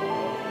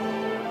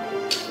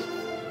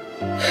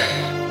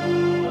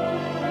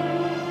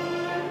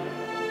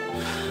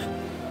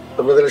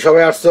 তোমরা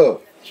সবাই আসছো?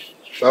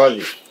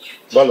 বাবাজি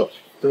বলো,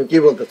 তুমি কি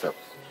বলতে চাও?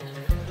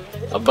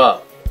 আব্বা,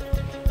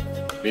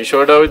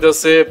 বিষয়টা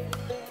হইতেছে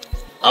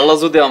আল্লাহ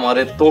যদি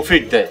আমারে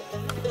তৌফিক দেয়,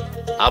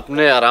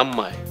 আপনি আর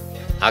আম্মায়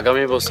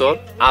আগামী বছর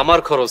আমার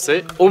খরচে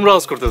উমরা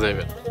হজ করতে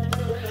যাবেন।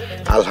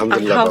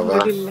 আলহামদুলিল্লাহ বাবা,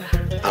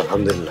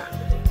 আলহামদুলিল্লাহ।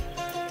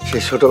 সে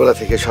ছোটবেলা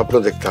থেকে স্বপ্ন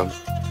দেখতাম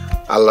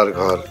আল্লাহর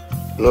ঘর,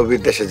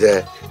 নবীর দেশে যে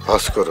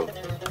হজ করো।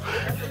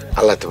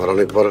 আল্লাহ তোমার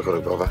অনেক বড়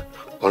করুক বাবা,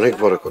 অনেক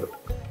বড় করুক।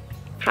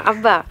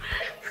 আব্বা,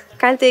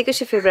 কাল তো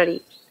 21শে ফেব্রুয়ারি,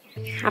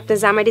 আপনার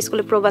জামাইয়ের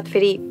স্কুলে প্রভাত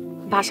ফেরি,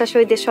 ভাষা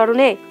শহীদের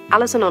স্মরণে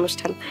আলোচনা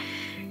অনুষ্ঠান।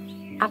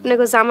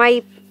 আপনাকে জামাই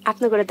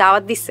আপনার করে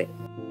দাওয়াত দিচ্ছে।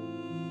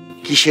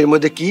 কিসের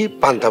মধ্যে কি,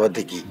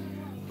 পান্তাবাদে কি?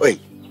 ওই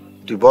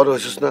তুই বড়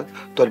হয়েছিস না,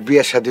 তোর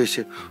বিয়ের শাদী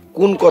হয়েছে,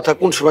 কোন কথা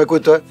কোন সময়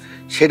কইতে হয়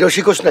সেটাও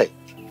শিখোস নাই?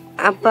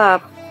 আব্বা,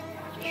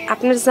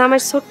 আপনার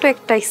জামাইয়ের ছোট্ট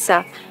একটা ইচ্ছা,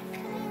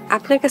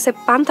 আপনার কাছে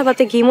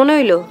পান্তাবাতে ঘি মনে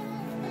হইল।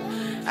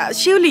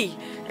 শিউলি,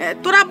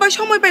 তোর আব্বা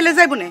সময় পাইলে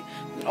যাইব না,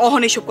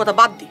 অহন এসব কথা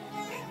বাদ দি।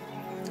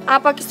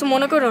 আপা কিছু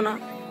মনে করো না,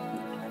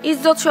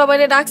 ইজ্জত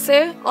সবাইরে ডাকছে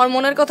ওর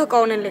মনের কথা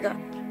কওনের লেগা,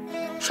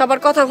 সবার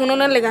কথা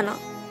শুনোনের লেগা না।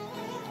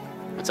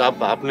 আচ্ছা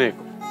আব্বা, আপনি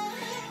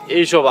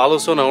এইসব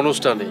আলোচনা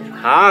অনুষ্ঠানে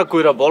হ্যাঁ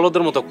কইরা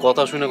বলদের মতো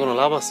কথা শুনে কোনো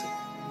লাভ আছে?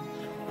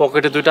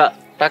 পকেটে 2টা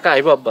টাকা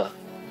আইব আব্বা?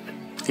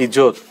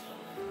 ইজ্জত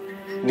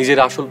নিজের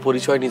আসল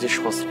পরিচয় নিজের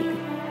সংস্কৃতি।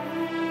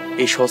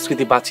 এই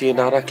সংস্কৃতি বাঁচিয়ে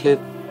না রাখলে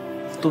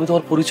তুমি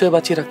তোমার পরিচয়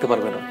বাঁচিয়ে রাখতে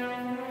পারবে না।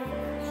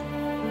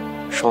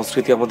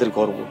 সংস্কৃতি আমাদের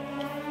গর্ব,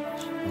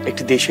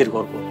 একটি দেশের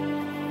গর্ব।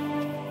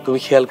 তুমি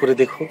খেয়াল করে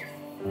দেখো,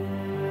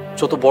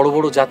 যত বড়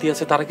বড় জাতি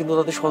আছে তারা কিন্তু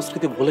তাদের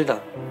সংস্কৃতি ভোলে না।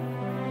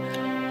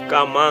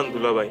 কাম অন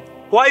দুলাভাই,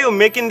 why you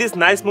making this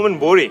nice moment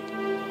boring?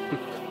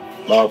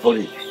 বাবা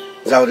পড়ি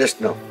যাও, রেস্ট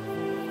নাও।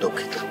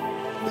 দুঃখিত,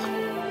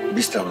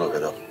 বিশ্রাম লোকে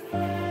দাও।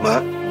 মা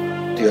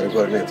তুই আর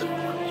ঘরে নিয়ে যাও।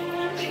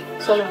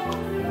 চলো।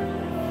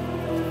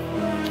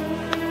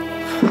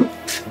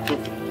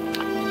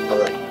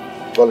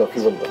 বলো কি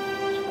বলবো?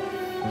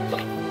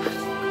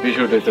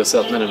 বিষয়টা হইতেছে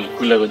আপনার আমি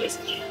খুলে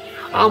গেছি,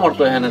 আমার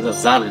তো এখানে যা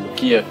জানেন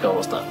কি একটা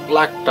অবস্থা,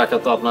 লাখ টাকা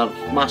তো আপনার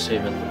মাসে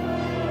বেতন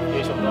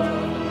এইসব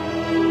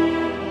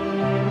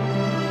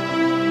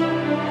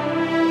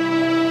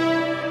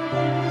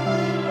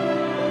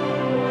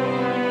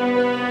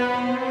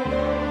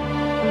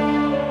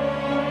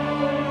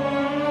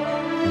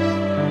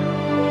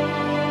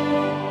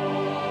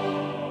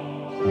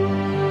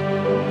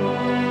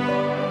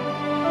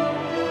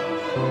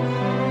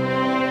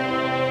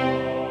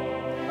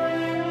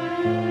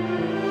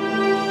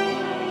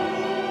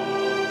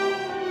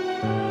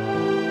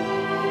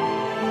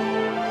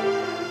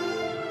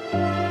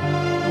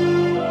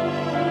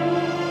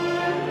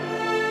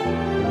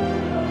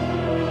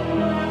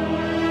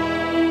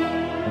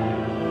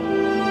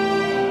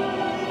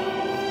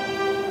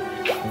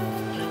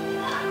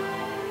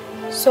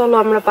চলো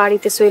আমরা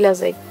বাড়িতে চইলা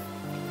যাই।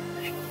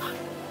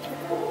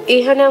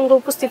 এখানে আমার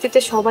উপস্থিতিতে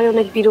সবাই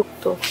অনেক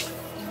বিরক্ত,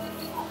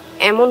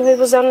 এমন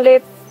হইব জানলে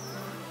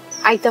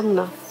আইতাম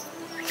না।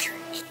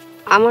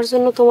 আমার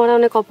জন্য তোমার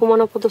অনেক অপমান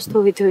অপদস্থ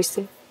হইতে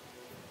হইছে।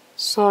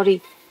 সরি।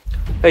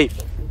 এই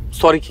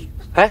সরি কি?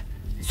 হ্যাঁ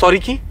সরি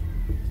কি?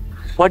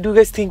 What do you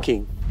guys thinking?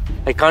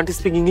 I can't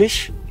speak English?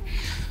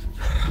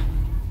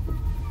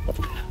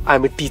 I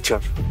M a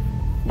teacher,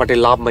 but I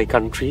love my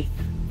country,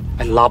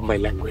 I love my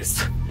language.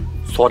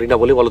 Sorry না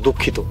বলে বলো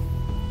দুঃখিত।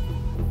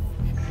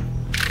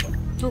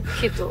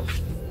 দুঃখিত?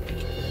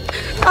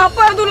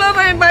 আপা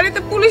দুলাভাই বাড়িতে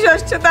পুলিশ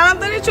আসছে,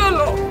 তাড়াতাড়ি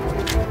চলো।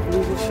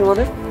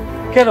 মানে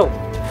কেন?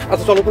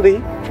 আচ্ছা চলো তো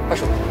দেখি,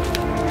 আসো।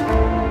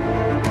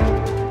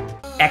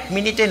 1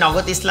 মিনিটে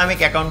নগদ ইসলামিক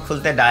অ্যাকাউন্ট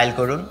খুলতে ডায়াল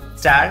করুন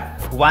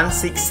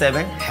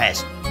 *167#।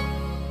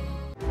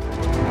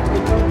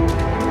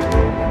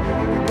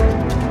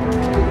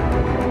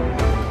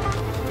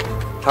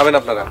 থামেন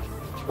আপনারা,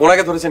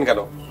 ওনাকে ধরেছেন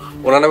কেন?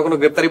 ওনার নামে কোনো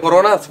গ্রেপ্তারি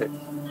পরোয়ানা আছে?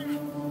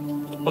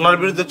 ওনার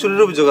বিরুদ্ধে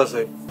চুরির অভিযোগ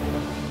আছে।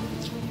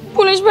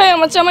 পুলিশ ভাই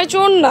আমার জামাই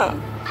চোর না।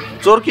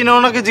 চোর কিনা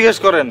ওনাকে জিজ্ঞেস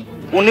করেন।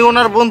 উনি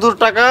ওনার বন্ধুর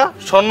টাকা,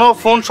 স্বর্ণ,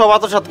 ফোন সব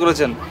আত্মসাৎ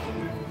করেছেন।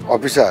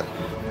 অফিসার,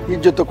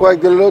 ইজ্জত তো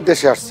কয়েকদিন হলো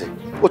দেশে আসছে,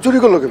 ও চুরি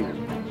করলো কেমন?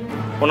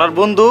 ওনার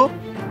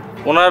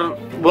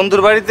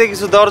বন্ধুর বাড়িতে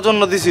কিছু দেওয়ার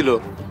জন্য দিছিল।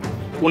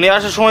 উনি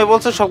আসার সময়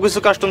বলছে সবকিছু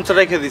কাস্টমসে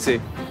রেখে দিছে।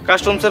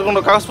 কাস্টমসের কোনো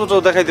কাগজপত্র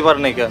দেখাইতে পারে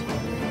নাই।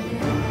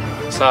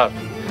 স্যার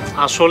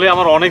আসলে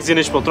আমার অনেক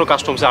জিনিসপত্র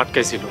কাস্টমসে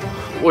আটকাইছিল,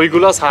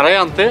 ওইগুলা ছাড়াই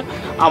আনতে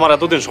আমার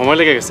এতদিন সময়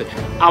লেগে গেছে।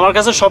 আমার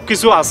কাছে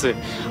সবকিছু আছে,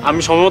 আমি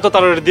সময় মতো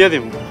তার দিয়ে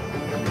দিব।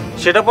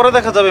 সেটা পরে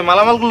দেখা যাবে।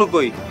 মালামালগুলো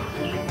কই?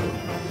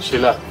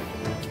 শিলা,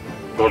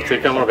 ঘর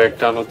থেকে আমার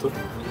ব্যাগটা আনো তো।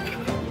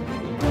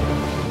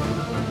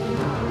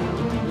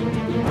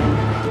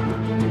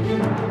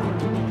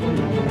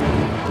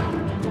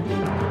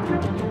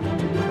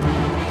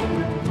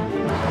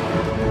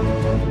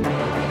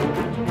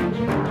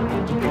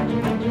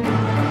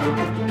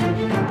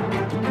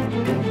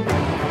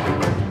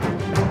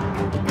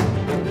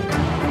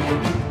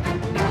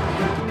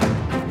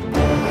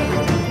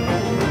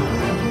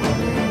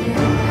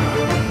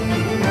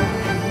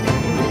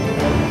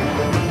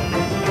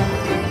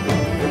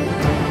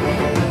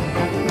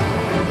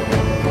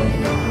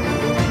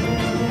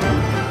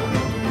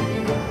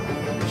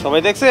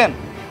 সবাই দেখছেন?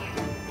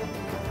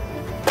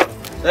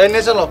 এই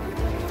নিয়ে চলো,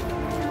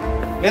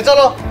 নিয়ে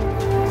চলো।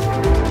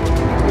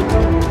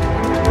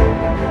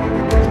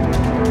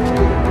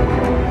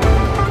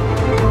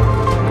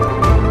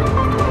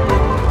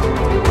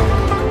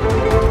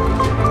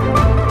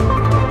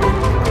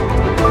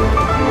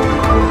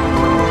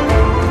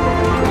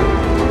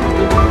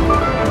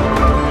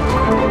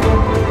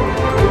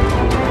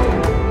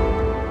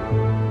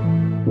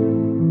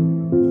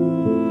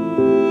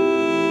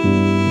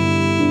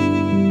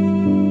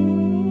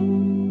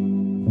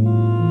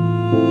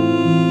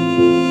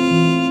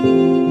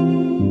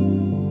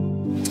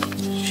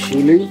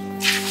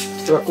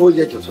 কই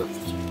যাইতেছ?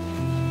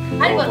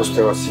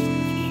 বুঝতে পারছি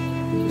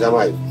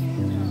জামাই,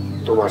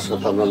 তোমার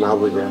সাথে আমরা না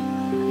বুঝে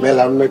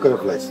মেলা অন্যায় করে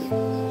ফেলাইছি,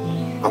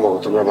 আমাকে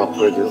তোমরা মাফ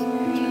করে দিও।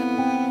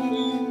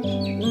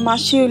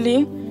 মাসিউলি,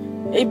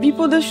 এই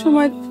বিপদের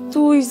সময়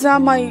তুই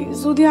জামাই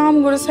যদি আম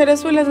করে ছেড়ে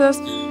চলে যাস,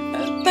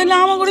 তাহলে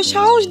আমার করে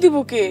সাহস দিব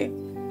কে?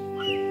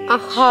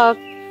 আহা,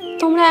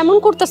 তোমরা এমন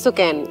করতেছো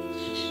কেন?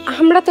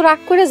 আমরা তো রাগ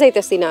করে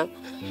যাইতেছি না,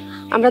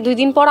 আমরা 2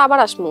 দিন পর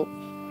আবার আসমু।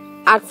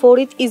 আর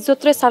ফরিদ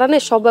ইজ্জতরে সারানে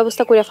সব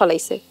ব্যবস্থা করে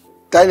ফেলাইছে।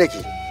 তাই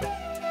নাকি?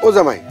 ও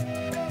জামাই,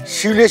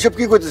 শিউলি এসব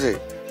কি করতেছে?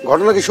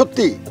 ঘটনা কি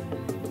সত্যি?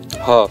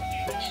 হ,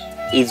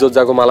 ইজ্জত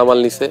জাগো মালামাল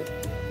নিছে,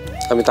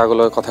 আমি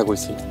তাগুলো কথা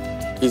কইছি,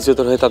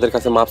 ইজ্জতের হয়ে তাদের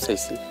কাছে মাপ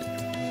চাইছি।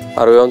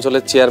 আর ওই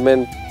অঞ্চলের চেয়ারম্যান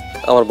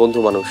আমার বন্ধু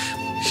মানুষ,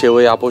 সে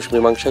ওই আপোষ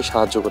মীমাংসায়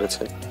সাহায্য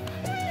করেছে।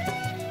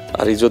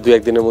 আর ইজ্জত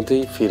 2-1 দিনের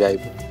মধ্যেই ফিরে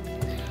আইব।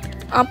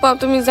 আপা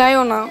তুমি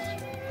যাইও না,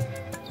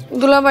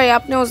 দুলাভাই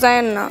আপনিও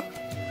যায়েন না,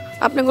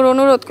 আপনাকে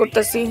অনুরোধ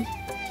করতেছি।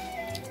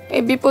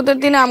 এই বিপদের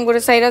দিনে আম করে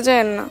সাইরা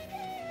যায় না।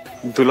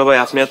 দুলাভাই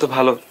আপনি এত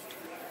ভালো,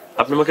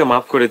 আপনি আমাকে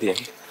মাফ করে দিন।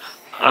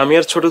 আমি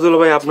আর ছোট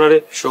দুলাভাই আপনারে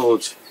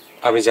সহজ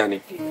আমি জানি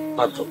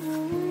মাত্র।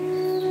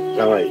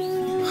 জামাই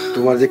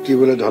তোমার যে কি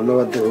বলে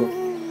ধন্যবাদ দেব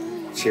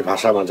সে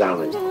ভাষা আমার জানা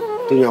নাই,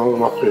 তুমি আমাকে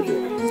মাফ করে দিও।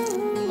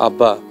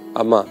 আব্বা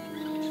আম্মা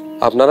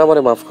আপনারা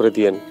আমারে মাফ করে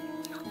দিয়েন।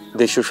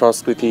 দেশীয়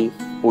সংস্কৃতি,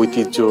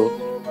 ঐতিহ্য,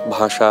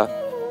 ভাষা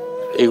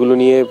এগুলো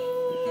নিয়ে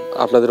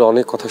আপনাদের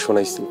অনেক কথা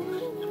শোনাইছি।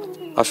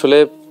 আসলে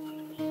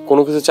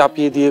কোনো কিছু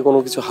চাপিয়ে দিয়ে কোনো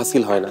কিছু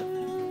হাসিল হয় না।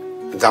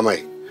 জামাই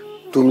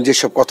তুমি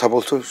যেসব কথা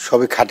বলছো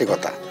সবই খাঁটি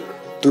কথা।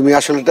 তুমি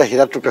আসলে একটা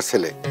হীরার টুকরা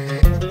ছেলে।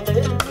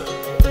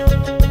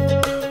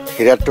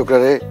 হীরার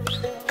টুকরারে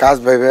কাজ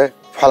ভেবে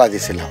ফালা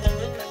দিয়েছিলাম।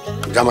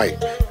 জামাই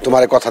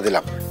তোমার কথা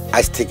দিলাম,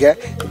 আজ থেকে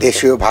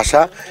দেশীয়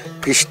ভাষা,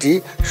 কৃষ্টি,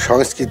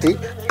 সংস্কৃতি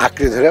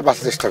আঁকড়ে ধরে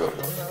বাঁচার চেষ্টা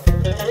করবো।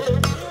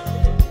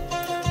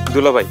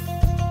 দুলাভাই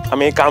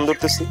আমি এই কান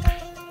ধরতেছি,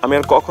 আমি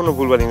আর কখনো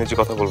ভুলবার ইংরেজি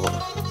কথা বলবো না।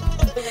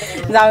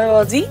 জামাই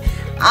বাবাজি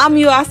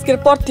আমিও আজকের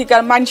পর থেকে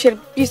আর মানুষের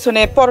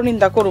পিছনে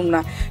পরনিন্দা করুম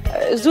না।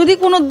 যদি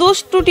কোনো দোষ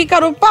ত্রুটি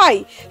কারো পাই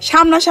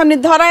সামনাসামনি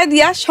ধরায়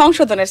দিয়া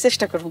সংশোধনের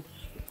চেষ্টা করব।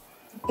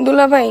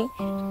 দুলা ভাই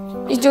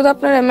ইজ্জত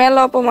আপনারা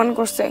মেলা অপমান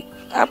করছে,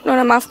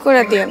 আপনারা মাফ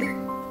করে দিন।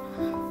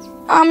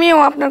 আমিও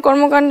আপনার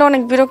কর্মকাণ্ড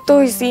অনেক বিরক্ত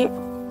হয়েছি,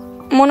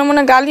 মনে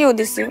মনে গালিও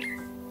দিছি,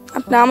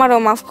 আপনি আমারও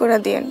মাফ করে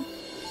দিন।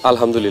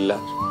 আলহামদুলিল্লাহ,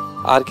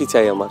 আর কি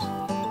চাই আমার।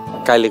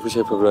 কাল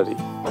 21শে ফেব্রুয়ারি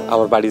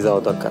আমার বাড়ি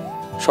যাওয়া দরকার।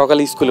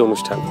 সকালে স্কুলে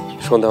অনুষ্ঠান,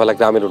 সন্ধ্যাবেলা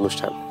গ্রামের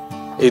অনুষ্ঠান।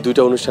 এই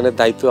দুইটা অনুষ্ঠানের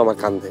দায়িত্ব আমার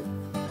কাঁধে।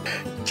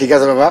 ঠিক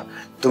আছে বাবা,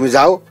 তুমি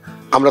যাও,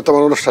 আমরা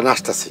তোমার অনুষ্ঠানে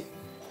আসতেছি।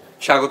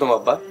 স্বাগতম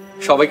আব্বা,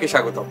 সবাইকে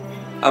স্বাগতম।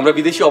 আমরা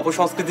বিদেশি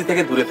অপসংস্কৃতি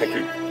থেকে দূরে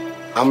থাকি।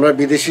 আমরা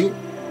বিদেশি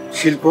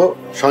শিল্প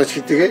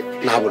সংস্কৃতি থেকে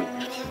না বলি,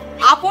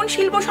 আপন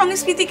শিল্প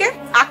সংস্কৃতিকে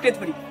আঁকড়ে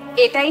ধরি।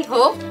 এটাই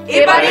হোক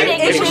এবারের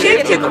 21শে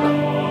চেতনা।